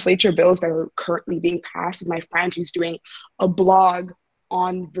legislature bills that are currently being passed. With my friend who's doing a blog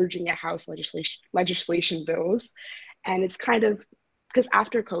on Virginia House legislation bills. And it's kind of because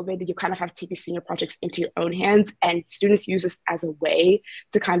after COVID, you kind of have to take these senior projects into your own hands, and students use this as a way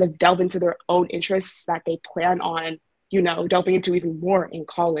to kind of delve into their own interests that they plan on, you know, delving into even more in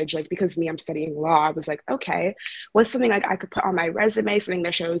college. Like because me, I'm studying law. I was like, okay, what's something like I could put on my resume, something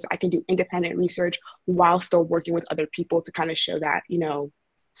that shows I can do independent research while still working with other people to kind of show that, you know,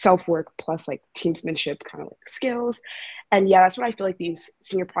 self-work plus like teamsmanship kind of like skills. And yeah, that's what I feel like these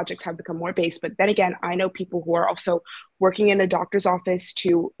senior projects have become more based. But then again, I know people who are also working in a doctor's office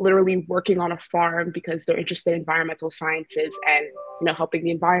to literally working on a farm because they're interested in environmental sciences and, you know, helping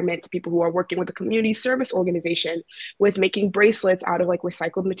the environment, to people who are working with a community service organization with making bracelets out of like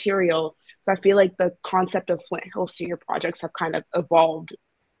recycled material. So I feel like the concept of Flint Hill senior projects have kind of evolved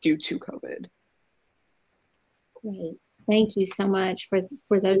due to COVID. Great. Thank you so much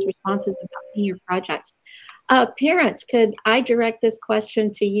for those responses about senior projects. Parents, could I direct this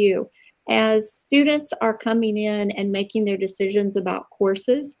question to you? As students are coming in and making their decisions about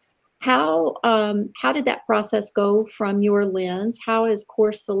courses, how did that process go from your lens? How is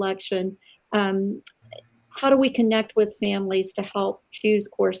course selection? How do we connect with families to help choose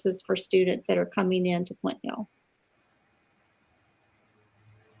courses for students that are coming into Flint Hill?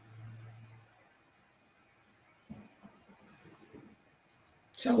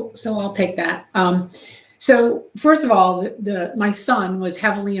 So I'll take that. So first of all, my son was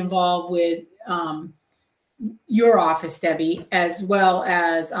heavily involved with your office, Debbie, as well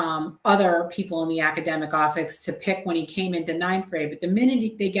as other people in the academic office to pick when he came into ninth grade. But the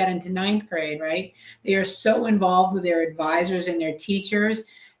minute they get into ninth grade, right, they are so involved with their advisors and their teachers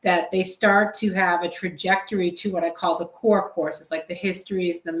that they start to have a trajectory to what I call the core courses, like the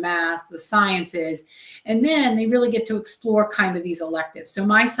histories, the math, the sciences. And then they really get to explore kind of these electives. So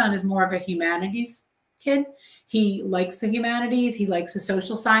my son is more of a humanities kid. He likes the humanities. He likes the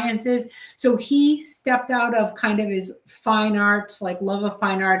social sciences. So he stepped out of kind of his fine arts, like love of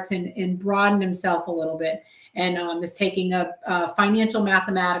fine arts, and broadened himself a little bit, and is taking a financial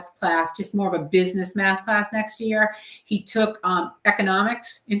mathematics class, just more of a business math class next year. He took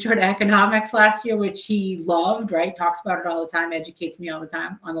economics, intro to economics last year, which he loved, right? Talks about it all the time, educates me all the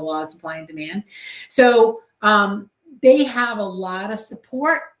time on the law of supply and demand. So they have a lot of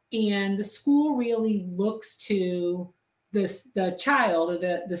support. And the school really looks to the child or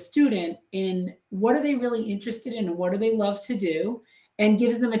the student in what are they really interested in and what do they love to do, and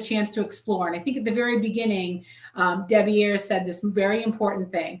gives them a chance to explore. And I think at the very beginning, Debbie Ayers said this very important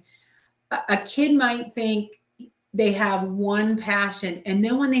thing. A kid might think they have one passion, and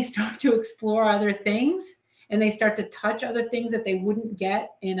then when they start to explore other things and they start to touch other things that they wouldn't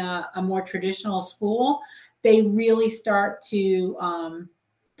get in a more traditional school, they really start to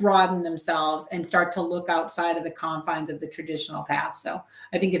broaden themselves and start to look outside of the confines of the traditional path. So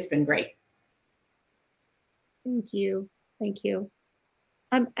I think it's been great. Thank you. Thank you.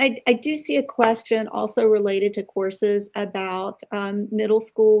 I do see a question also related to courses about middle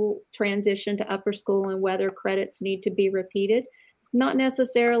school transition to upper school and whether credits need to be repeated. Not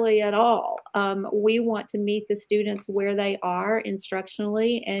necessarily at all. We want to meet the students where they are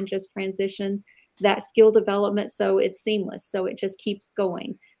instructionally and just transition that skill development so it's seamless, so it just keeps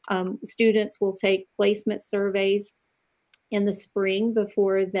going. Students will take placement surveys in the spring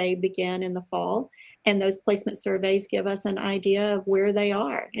before they begin in the fall. And those placement surveys give us an idea of where they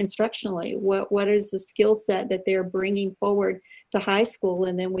are instructionally. What is the skill set that they're bringing forward to high school?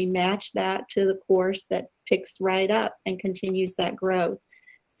 And then we match that to the course that picks right up and continues that growth.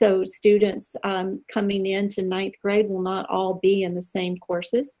 So students coming into ninth grade will not all be in the same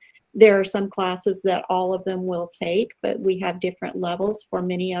courses. There are some classes that all of them will take, but we have different levels for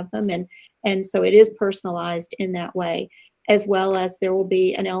many of them. And so it is personalized in that way, as well as there will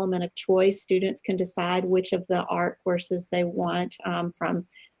be an element of choice. Students can decide which of the art courses they want, from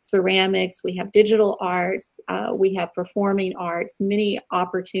ceramics, we have digital arts, we have performing arts, many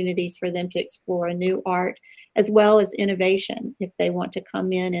opportunities for them to explore a new art, as well as innovation. If they want to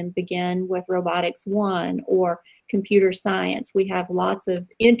come in and begin with robotics 1 or computer science, we have lots of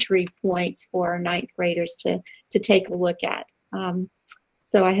entry points for ninth graders to take a look at.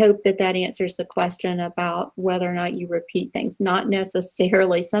 So I hope that that answers the question about whether or not you repeat things. Not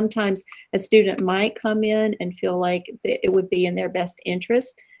necessarily. Sometimes a student might come in and feel like it would be in their best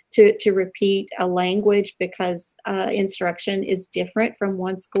interest to repeat a language because instruction is different from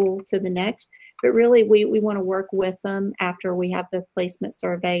one school to the next. But really, we want to work with them after we have the placement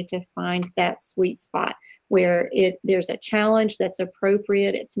survey to find that sweet spot where there's a challenge that's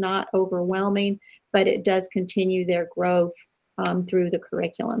appropriate. It's not overwhelming, but it does continue their growth through the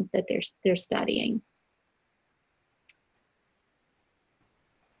curriculum that they're studying.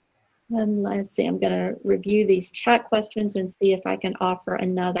 Let's see, I'm going to review these chat questions and see if I can offer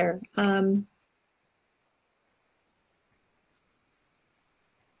another. How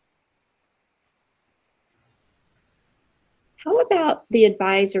about the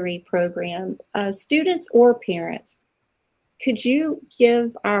advisory program? Students or parents, could you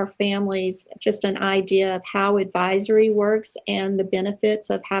give our families just an idea of how advisory works and the benefits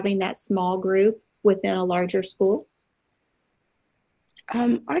of having that small group within a larger school?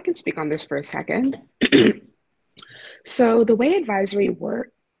 I can speak on this for a second. So the way advisory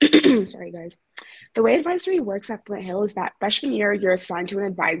works, sorry guys. The way advisory works at Flint Hill is that freshman year, you're assigned to an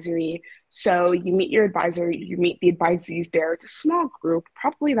advisory. So you meet your advisor, you meet the advisees there. It's a small group,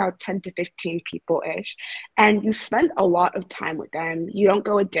 probably about 10 to 15 people-ish. And you spend a lot of time with them. You don't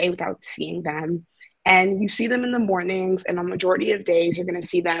go a day without seeing them. And you see them in the mornings, and on majority of days, you're going to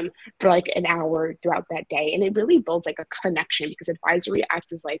see them for like an hour throughout that day. And it really builds like a connection because advisory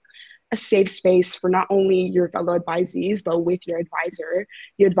acts as like a safe space for not only your fellow advisees, but with your advisor.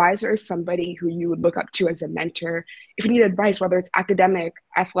 Your advisor is somebody who you would look up to as a mentor. If you need advice, whether it's academic,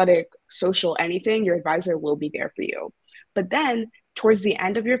 athletic, social, anything, your advisor will be there for you. But then towards the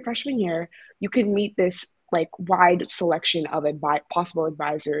end of your freshman year, you can meet this like wide selection of possible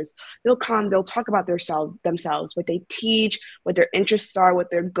advisors. They'll come, they'll talk about themselves, what they teach, what their interests are,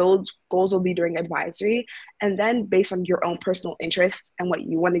 what their goals will be during advisory. And then based on your own personal interests and what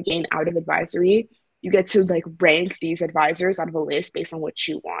you want to gain out of advisory, you get to like rank these advisors out of a list based on what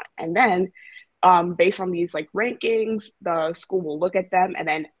you want. And then based on these like rankings, the school will look at them and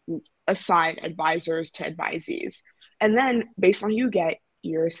then assign advisors to advisees. And then based on who you get,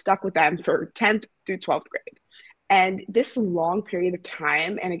 you're stuck with them for 10th through 12th grade. And this long period of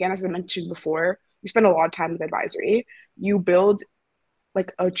time, and again, as I mentioned before, you spend a lot of time with advisory. You build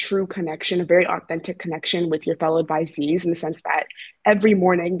like a true connection, a very authentic connection with your fellow advisees in the sense that every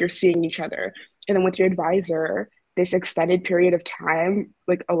morning you're seeing each other. And then with your advisor, this extended period of time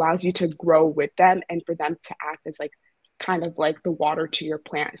like allows you to grow with them and for them to act as like kind of like the water to your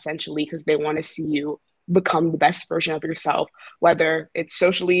plant essentially, because they want to see you become the best version of yourself, whether it's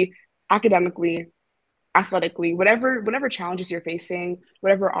socially, academically, athletically, whatever challenges you're facing,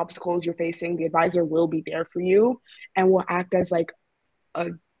 whatever obstacles you're facing, the advisor will be there for you and will act as like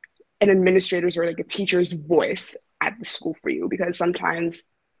an administrator's or like a teacher's voice at the school for you. Because sometimes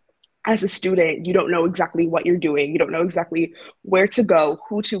as a student, you don't know exactly what you're doing. You don't know exactly where to go,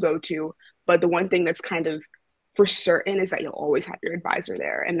 who to go to. But the one thing that's kind of for certain is that you'll always have your advisor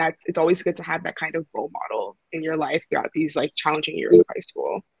there. And it's always good to have that kind of role model in your life throughout these like challenging years of high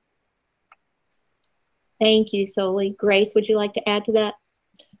school. Thank you, Soli. Grace, would you like to add to that?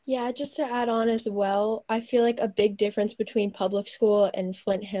 Yeah, just to add on as well, I feel like a big difference between public school and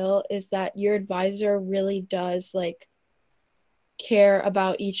Flint Hill is that your advisor really does like care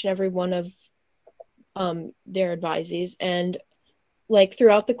about each and every one of their advisees, and like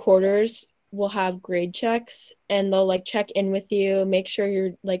throughout the quarters we'll have grade checks and they'll like check in with you, make sure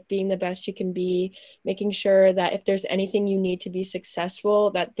you're like being the best you can be, making sure that if there's anything you need to be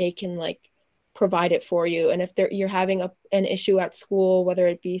successful that they can like provide it for you. And if you're having an issue at school, whether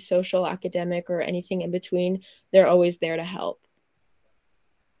it be social, academic, or anything in between, they're always there to help.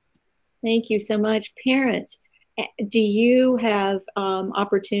 Thank you so much. Parents, do you have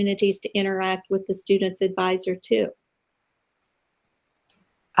opportunities to interact with the student's advisor too?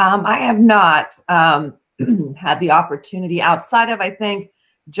 I have not had the opportunity outside of, I think,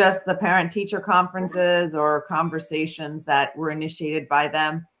 just the parent-teacher conferences or conversations that were initiated by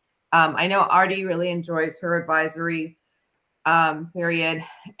them. I know Artie really enjoys her advisory period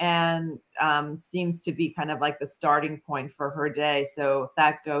and seems to be kind of like the starting point for her day. So if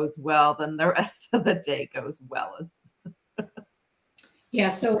that goes well, then the rest of the day goes well. Yeah,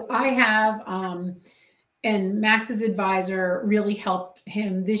 so I have, and Max's advisor really helped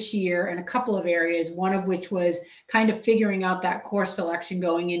him this year in a couple of areas, one of which was kind of figuring out that course selection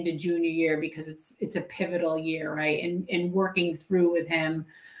going into junior year, because it's a pivotal year, right? And working through with him,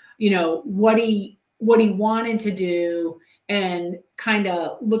 you know, what he wanted to do and kind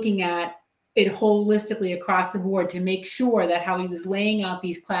of looking at it holistically across the board to make sure that how he was laying out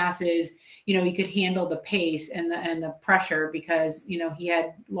these classes, you know, he could handle the pace and the pressure, because, you know, he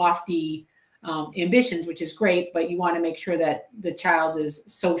had lofty ambitions, which is great, but you want to make sure that the child is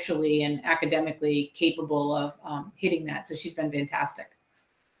socially and academically capable of hitting that. So she's been fantastic.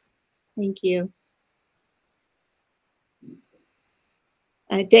 Thank you.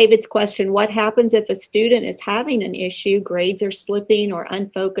 David's question, what happens if a student is having an issue, grades are slipping or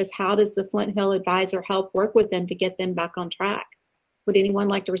unfocused? How does the Flint Hill advisor help work with them to get them back on track? Would anyone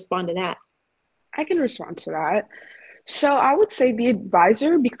like to respond to that? I can respond to that. So I would say the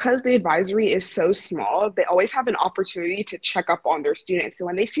advisor, because the advisory is so small, they always have an opportunity to check up on their students. So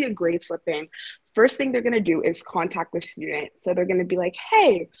when they see a grade slipping, first thing they're going to do is contact the student. So they're going to be like,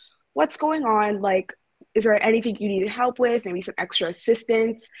 hey, what's going on? Like, is there anything you need help with? Maybe some extra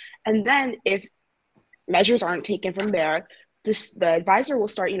assistance. And then if measures aren't taken from there, the advisor will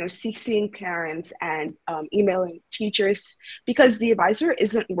start, CCing parents and emailing teachers, because the advisor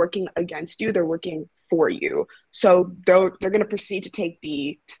isn't working against you, they're working for you. So they're going to proceed to take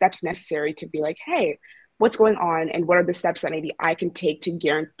the steps necessary to be like, hey, what's going on? And what are the steps that maybe I can take to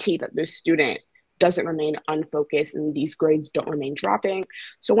guarantee that this student doesn't remain unfocused and these grades don't remain dropping?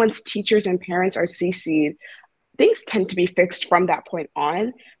 So once teachers and parents are CC'd, things tend to be fixed from that point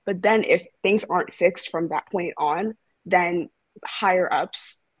on. But then if things aren't fixed from that point on, then higher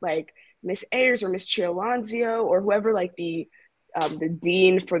ups like Miss Ayers or Miss Chiolanzio or whoever like the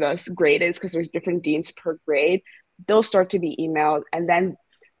dean for the grade is, because there's different deans per grade, they'll start to be emailed. And then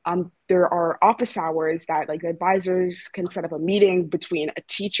there are office hours that like advisors can set up a meeting between a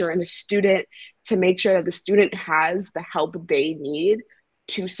teacher and a student to make sure that the student has the help they need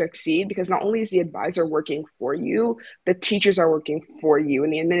to succeed, because not only is the advisor working for you, the teachers are working for you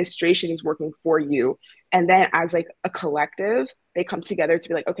and the administration is working for you. And then as like a collective, they come together to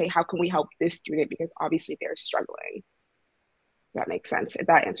be like, okay, how can we help this student? Because obviously they're struggling. If that makes sense, if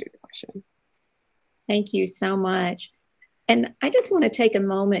that answers the question. Thank you so much. And I just want to take a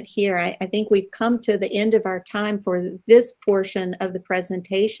moment here. I think we've come to the end of our time for this portion of the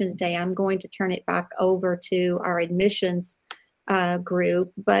presentation today. I'm going to turn it back over to our admissions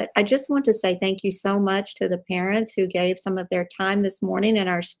group, but I just want to say thank you so much to the parents who gave some of their time this morning and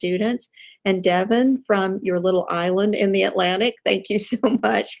our students. And Devin from your little island in the Atlantic, thank you so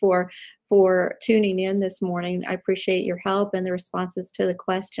much for tuning in this morning. I appreciate your help and the responses to the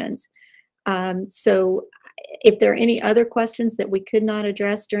questions. So if there are any other questions that we could not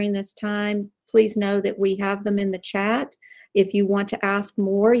address during this time, please know that we have them in the chat. If you want to ask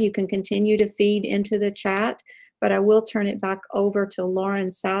more, you can continue to feed into the chat, but I will turn it back over to Lauren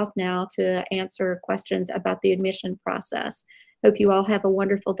South now to answer questions about the admission process. Hope you all have a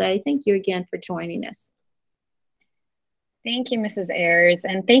wonderful day. Thank you again for joining us. Thank you, Mrs. Ayers,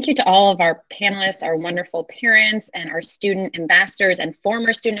 and thank you to all of our panelists, our wonderful parents, and our student ambassadors and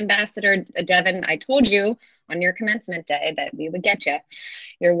former student ambassador. Devin, I told you on your commencement day that we would get you.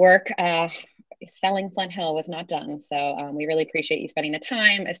 Your work selling Flint Hill was not done, so we really appreciate you spending the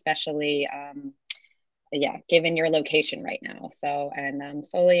time, especially given your location right now. So, and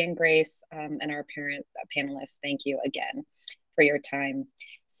Soli and Grace and our panelists, thank you again. for your time.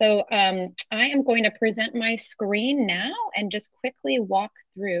 So I am going to present my screen now and just quickly walk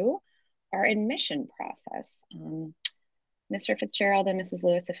through our admission process. Mr. Fitzgerald and Mrs.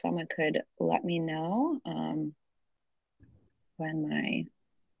 Lewis, if someone could let me know when my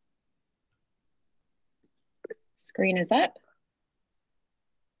screen is up.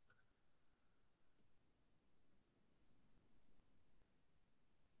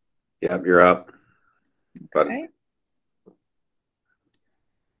 Yep, you're up. Okay.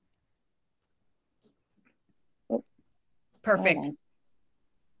 Oh, perfect.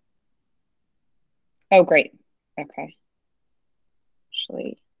 Oh, great. Okay.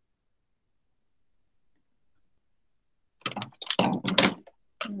 Actually,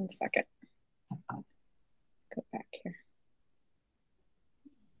 one second. Go back here.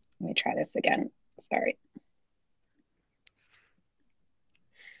 Let me try this again. Sorry.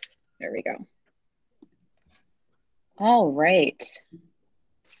 There we go. All right.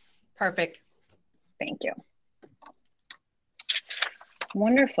 Perfect. Thank you.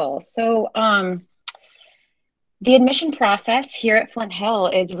 Wonderful. So the admission process here at Flint Hill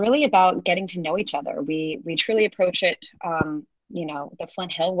is really about getting to know each other. We truly approach it, you know, the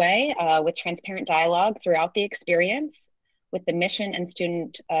Flint Hill way, with transparent dialogue throughout the experience, with the mission and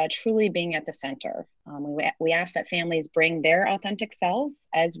student truly being at the center. We ask that families bring their authentic selves,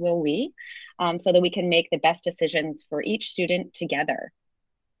 as will we, so that we can make the best decisions for each student together.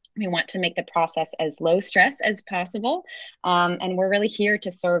 We want to make the process as low stress as possible, and we're really here to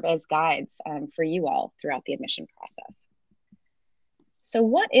serve as guides for you all throughout the admission process. So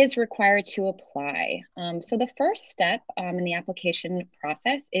what is required to apply? So the first step in the application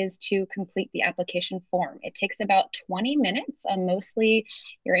process is to complete the application form. It takes about 20 minutes, mostly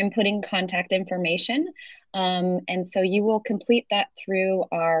you're inputting contact information. And so you will complete that through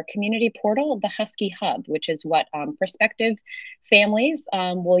our community portal, the Husky Hub, which is what prospective families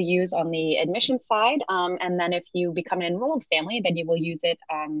will use on the admission side. And then if you become an enrolled family, then you will use it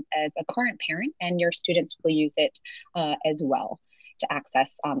as a current parent, and your students will use it as well to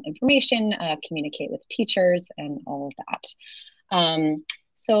access information, communicate with teachers, and all of that.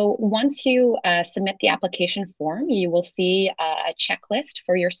 So once you submit the application form, you will see a checklist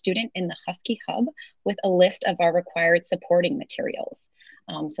for your student in the Husky Hub with a list of our required supporting materials.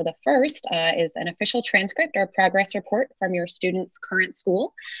 So the first is an official transcript or progress report from your student's current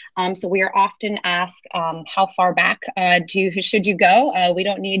school. So we are often asked, how far back should you go? We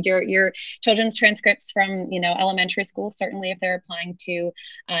don't need your children's transcripts from, you know, elementary school, certainly if they're applying to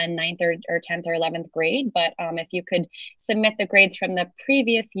 9th or 10th or 11th grade. But if you could submit the grades from the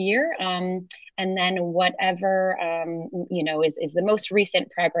previous year, and then whatever, you know, is the most recent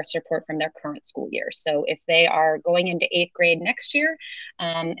progress report from their current school year. So if they are going into 8th grade next year,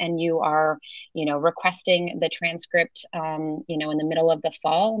 and you are, you know, requesting the transcript, you know, in the middle of the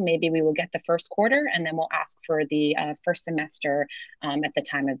fall, maybe we will get the first quarter, and then we'll ask for the first semester at the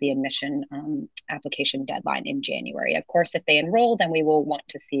time of the admission application deadline in January. Of course, if they enroll, then we will want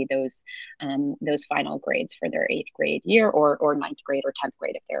to see those final grades for their 8th grade year or 9th grade or 10th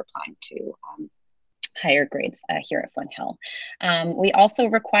grade if they're applying to higher grades here at Flint Hill. We also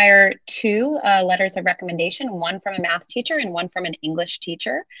require 2 letters of recommendation, one from a math teacher and one from an English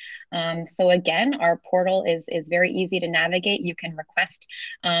teacher. So again, our portal is very easy to navigate. You can request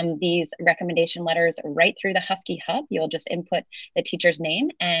these recommendation letters right through the Husky Hub. You'll just input the teacher's name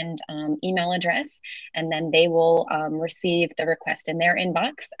and email address, and then they will receive the request in their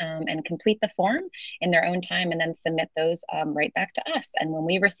inbox and complete the form in their own time, and then submit those right back to us. And when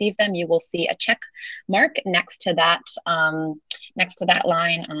we receive them, you will see a check mark next to that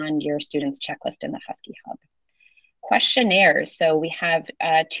line on your student's checklist in the Husky Hub. Questionnaires. So we have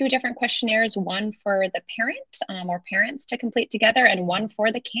 2 different questionnaires, one for the parent or parents to complete together, and one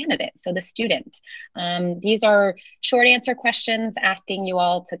for the candidate, so the student. These are short answer questions asking you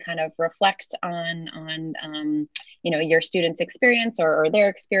all to kind of reflect on you know, your student's experience or their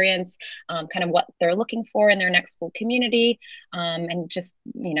experience, kind of what they're looking for in their next school community, and just,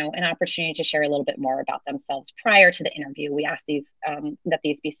 you know, an opportunity to share a little bit more about themselves prior to the interview. We ask these that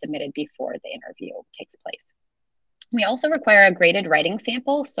these be submitted before the interview takes place. We also require a graded writing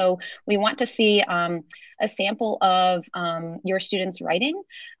sample. So we want to see a sample of your students' writing,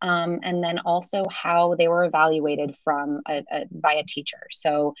 and then also how they were evaluated by a teacher.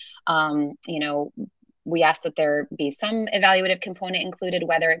 So, you know, we ask that there be some evaluative component included,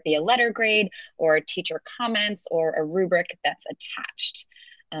 whether it be a letter grade or teacher comments or a rubric that's attached.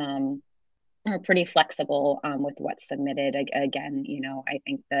 We're pretty flexible with what's submitted. Again, you know, I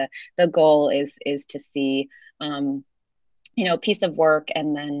think the goal is to see, you know, piece of work,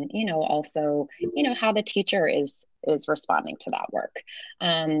 and then, you know, also, you know, how the teacher is is responding to that work.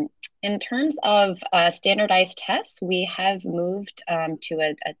 In terms of standardized tests, we have moved to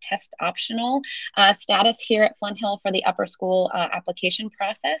a test optional status here at Flint Hill for the upper school application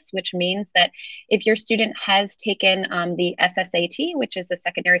process, which means that if your student has taken the SSAT, which is the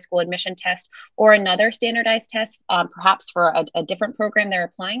secondary school admission test, or another standardized test, perhaps for a different program they're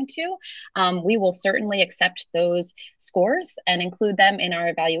applying to, we will certainly accept those scores and include them in our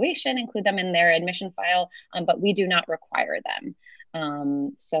evaluation, include them in their admission file, but we do not require them.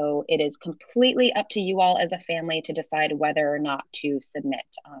 So it is completely up to you all as a family to decide whether or not to submit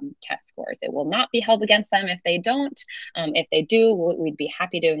test scores. It will not be held against them if they don't. If they do, we'd be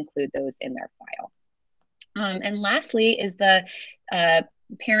happy to include those in their file. And lastly is the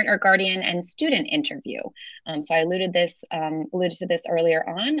parent or guardian and student interview. So I alluded to this earlier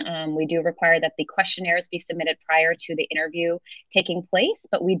on. We do require that the questionnaires be submitted prior to the interview taking place,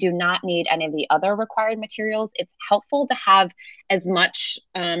 but we do not need any of the other required materials. It's helpful to have as much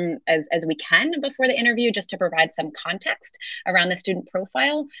as we can before the interview, just to provide some context around the student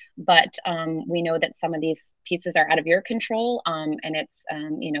profile. But we know that some of these pieces are out of your control, and it's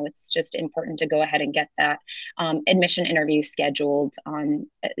it's just important to go ahead and get that admission interview scheduled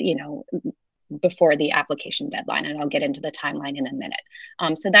before the application deadline, and I'll get into the timeline in a minute.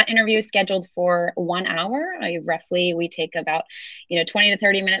 So that interview is scheduled for 1 hour. Roughly, we take about 20 to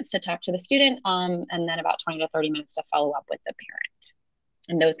 30 minutes to talk to the student, and then about 20 to 30 minutes to follow up with the parent.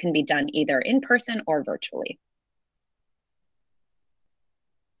 And those can be done either in person or virtually.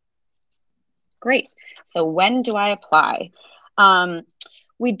 Great. So when do I apply?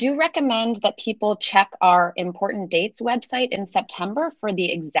 We do recommend that people check our important dates website in September for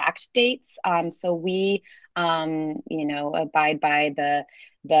the exact dates. So we, abide by the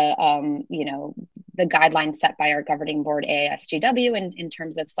guidelines set by our governing board, AASGW, in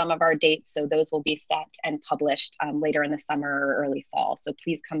terms of some of our dates. So those will be set and published later in the summer or early fall. So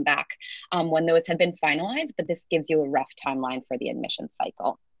please come back when those have been finalized, but this gives you a rough timeline for the admission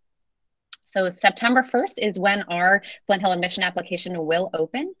cycle. So September 1st is when our Flint Hill admission application will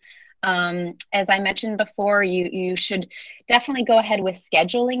open. As I mentioned before, you should definitely go ahead with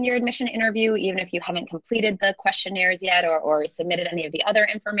scheduling your admission interview, even if you haven't completed the questionnaires yet or submitted any of the other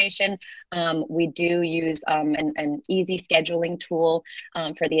information. We do use an easy scheduling tool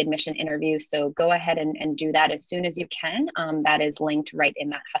for the admission interview. So go ahead and do that as soon as you can. That is linked right in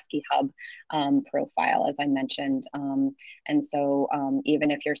that Husky Hub profile, as I mentioned. And so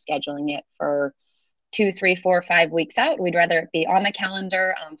even if you're scheduling it for 2, 3, 4, 5 weeks out, we'd rather it be on the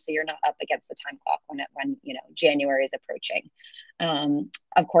calendar, so you're not up against the time clock when January is approaching.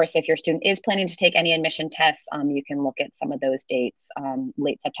 Of course, if your student is planning to take any admission tests, you can look at some of those dates,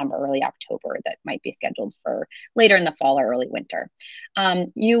 late September, early October, that might be scheduled for later in the fall or early winter.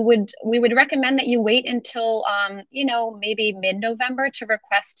 We would recommend that you wait until maybe mid-November to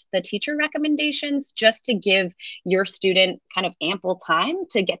request the teacher recommendations, just to give your student kind of ample time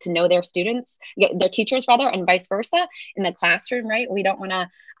to get to know their teachers rather, and vice versa in the classroom, right? We don't want to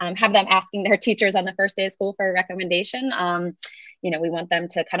have them asking their teachers on the first day of school for a recommendation. We want them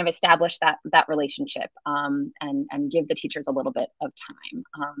to kind of establish that relationship and give the teachers a little bit of time.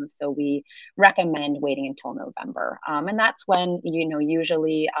 So we recommend waiting until November. And that's when,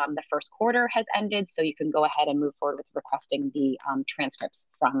 usually the first quarter has ended. So you can go ahead and move forward with requesting the transcripts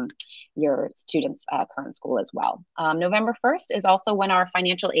from your students' current school as well. November 1st is also when our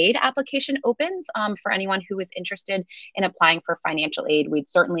financial aid application opens for anyone who is interested in applying for financial aid. We'd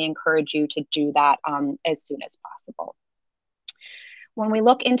certainly encourage you to do that as soon as possible. When we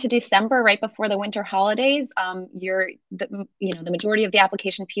look into December, right before the winter holidays, the majority of the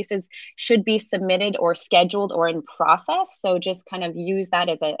application pieces should be submitted or scheduled or in process. So just kind of use that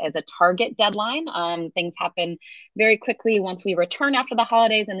as a target deadline. Things happen very quickly once we return after the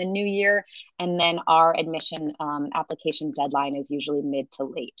holidays and the new year. And then our admission application deadline is usually mid to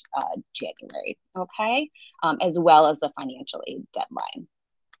late January, okay? As well as the financial aid deadline.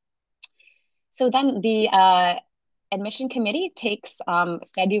 So then the admission committee takes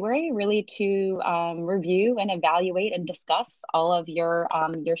February really to review and evaluate and discuss all of your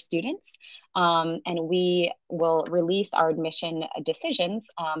students. And we will release our admission decisions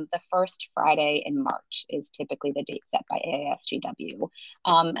the first Friday in March is typically the date set by AASGW.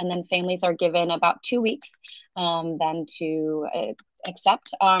 And then families are given about 2 weeks then to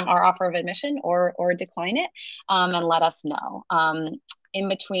accept our offer of admission or decline it and let us know. in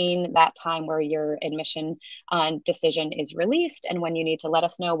between that time where your admission decision is released and when you need to let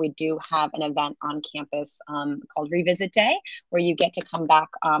us know, we do have an event on campus called Revisit Day, where you get to come back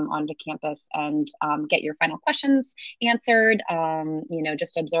onto campus and get your final questions answered,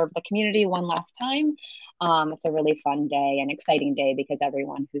 just observe the community one last time. It's a really fun day and exciting day because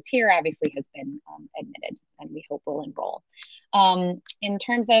everyone who's here obviously has been admitted and we hope will enroll. In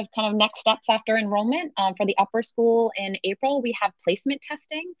terms of kind of next steps after enrollment for the upper school in April, we have placement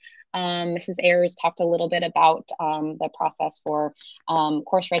testing. Mrs. Ayers talked a little bit about the process for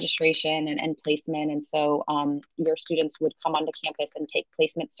course registration and placement. And so your students would come onto campus and take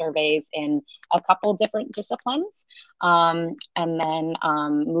placement surveys in a couple different disciplines and then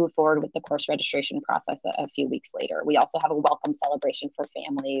move forward with the course registration process a few weeks later. We also have a welcome celebration for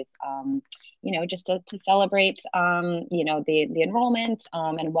families, just to celebrate, the enrollment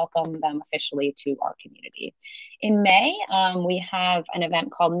and welcome them officially to our community. In May, we have an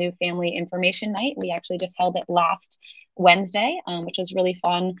event called New Family Information Night. We actually just held it last Wednesday, which was really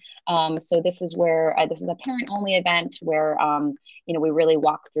fun. So this is where this is a parent-only event where we really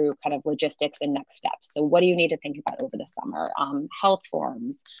walk through kind of logistics and next steps. So what do you need to think about over the summer? Health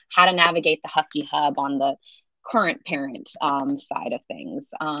forms, how to navigate the Husky Hub on the current parent side of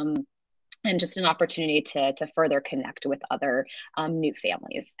things. And just an opportunity to further connect with other new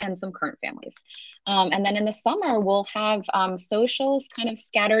families and some current families. And then in the summer, we'll have socials kind of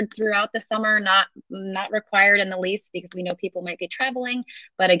scattered throughout the summer, not required in the least because we know people might be traveling,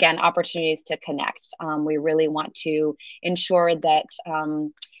 but again, opportunities to connect. We really want to ensure that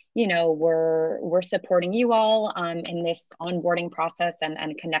we're supporting you all in this onboarding process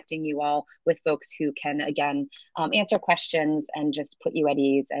and connecting you all with folks who can, again, answer questions and just put you at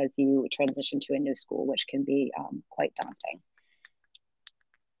ease as you transition to a new school, which can be quite daunting.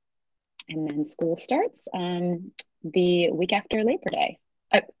 And then school starts the week after Labor Day,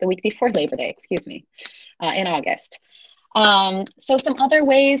 the week before Labor Day, excuse me, in August. So some other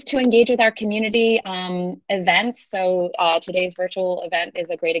ways to engage with our community events. So today's virtual event is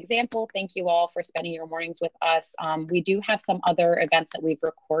a great example. Thank you all for spending your mornings with us. We do have some other events that we've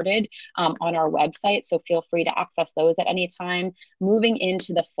recorded on our website, so feel free to access those at any time. Moving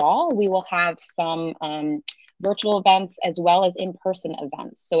into the fall, we will have some virtual events as well as in-person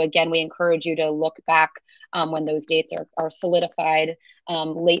events. So again, we encourage you to look back when those dates are solidified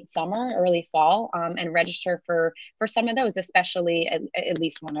late summer, early fall, and register for some of those, especially at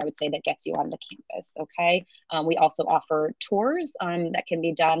least one I would say that gets you onto campus, okay? We also offer tours that can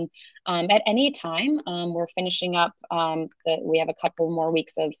be done at any time. We're finishing up, we have a couple more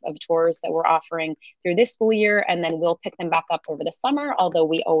weeks of tours that we're offering through this school year, and then we'll pick them back up over the summer, although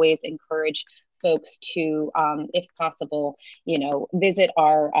we always encourage folks to, if possible, visit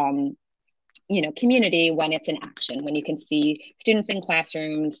our community when it's in action, when you can see students in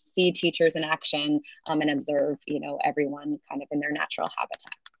classrooms, see teachers in action, and observe, everyone kind of in their natural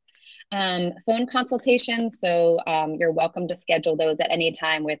habitat. Phone consultations, so you're welcome to schedule those at any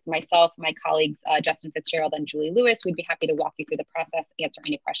time with myself, my colleagues, Justin Fitzgerald and Julie Lewis. We'd be happy to walk you through the process, answer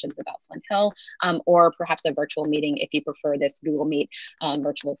any questions about Flint Hill, or perhaps a virtual meeting if you prefer this Google Meet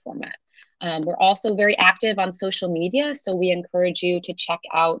virtual format. We're also very active on social media, so we encourage you to check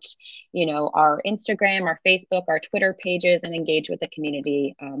out, our Instagram, our Facebook, our Twitter pages, and engage with the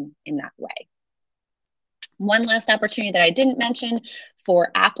community in that way. One last opportunity that I didn't mention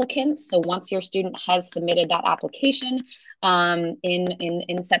for applicants. So once your student has submitted that application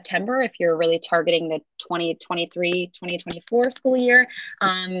in September, if you're really targeting the 2023-2024 school year,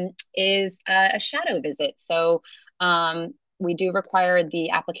 is a shadow visit. So we do require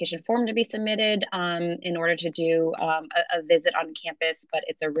the application form to be submitted in order to do a visit on campus, but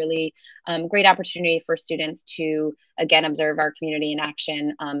it's a really great opportunity for students to, again, observe our community in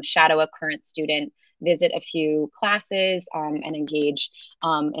action, shadow a current student, visit a few classes, and engage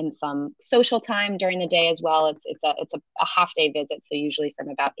in some social time during the day as well. It's a half-day visit, so usually from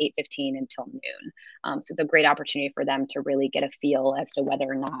about 8:15 until noon. So it's a great opportunity for them to really get a feel as to whether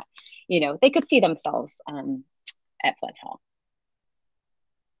or not, they could see themselves at Flint Hill.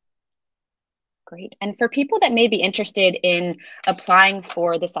 Great. And for people that may be interested in applying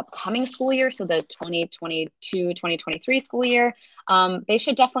for this upcoming school year, so the 2022-2023 school year, they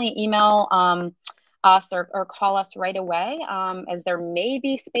should definitely email us or call us right away, as there may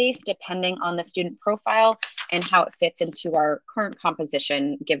be space depending on the student profile and how it fits into our current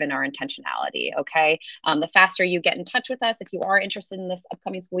composition given our intentionality, okay? The faster you get in touch with us, if you are interested in this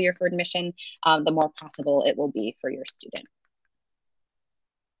upcoming school year for admission, the more possible it will be for your student.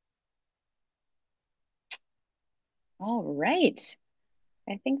 All right,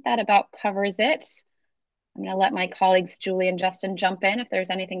 I think that about covers it. I'm going to let my colleagues Julie and Justin jump in if there's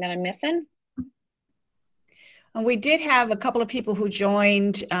anything that I'm missing. We did have a couple of people who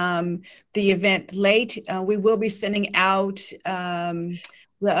joined the event late. We will be sending out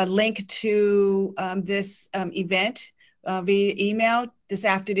a link to this event via email this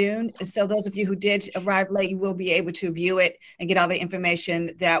afternoon. So those of you who did arrive late, you will be able to view it and get all the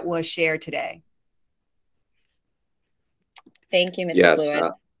information that was shared today. Thank you, Mrs. Yes,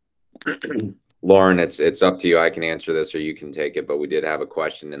 Lewis. Lauren, it's up to you. I can answer this or you can take it, but we did have a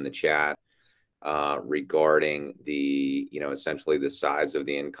question in the chat regarding the, essentially the size of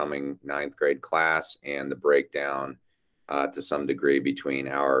the incoming 9th grade class and the breakdown to some degree between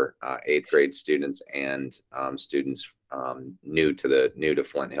our 8th grade students and students new to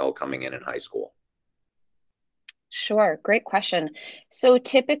Flint Hill coming in high school. Sure, great question. So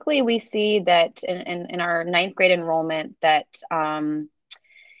typically we see that in our 9th grade enrollment that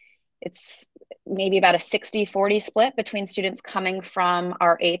it's maybe about a 60-40 split between students coming from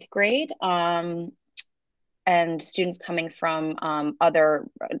our 8th grade and students coming from other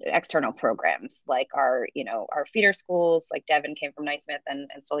external programs like our feeder schools, like Devin came from Naismith and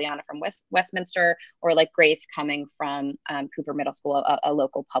Soliana from Westminster, or like Grace coming from Cooper Middle School, a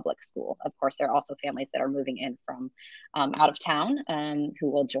local public school. Of course, there are also families that are moving in from out of town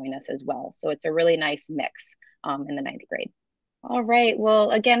who will join us as well. So it's a really nice mix in the 9th grade. All right. Well,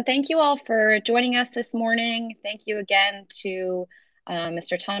 again, thank you all for joining us this morning. Thank you again to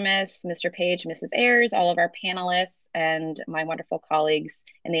Mr. Thomas, Mr. Page, Mrs. Ayers, all of our panelists, and my wonderful colleagues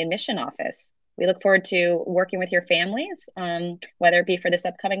in the admission office. We look forward to working with your families, whether it be for this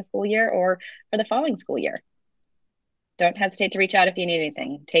upcoming school year or for the following school year. Don't hesitate to reach out if you need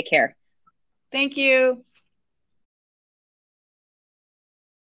anything. Take care. Thank you.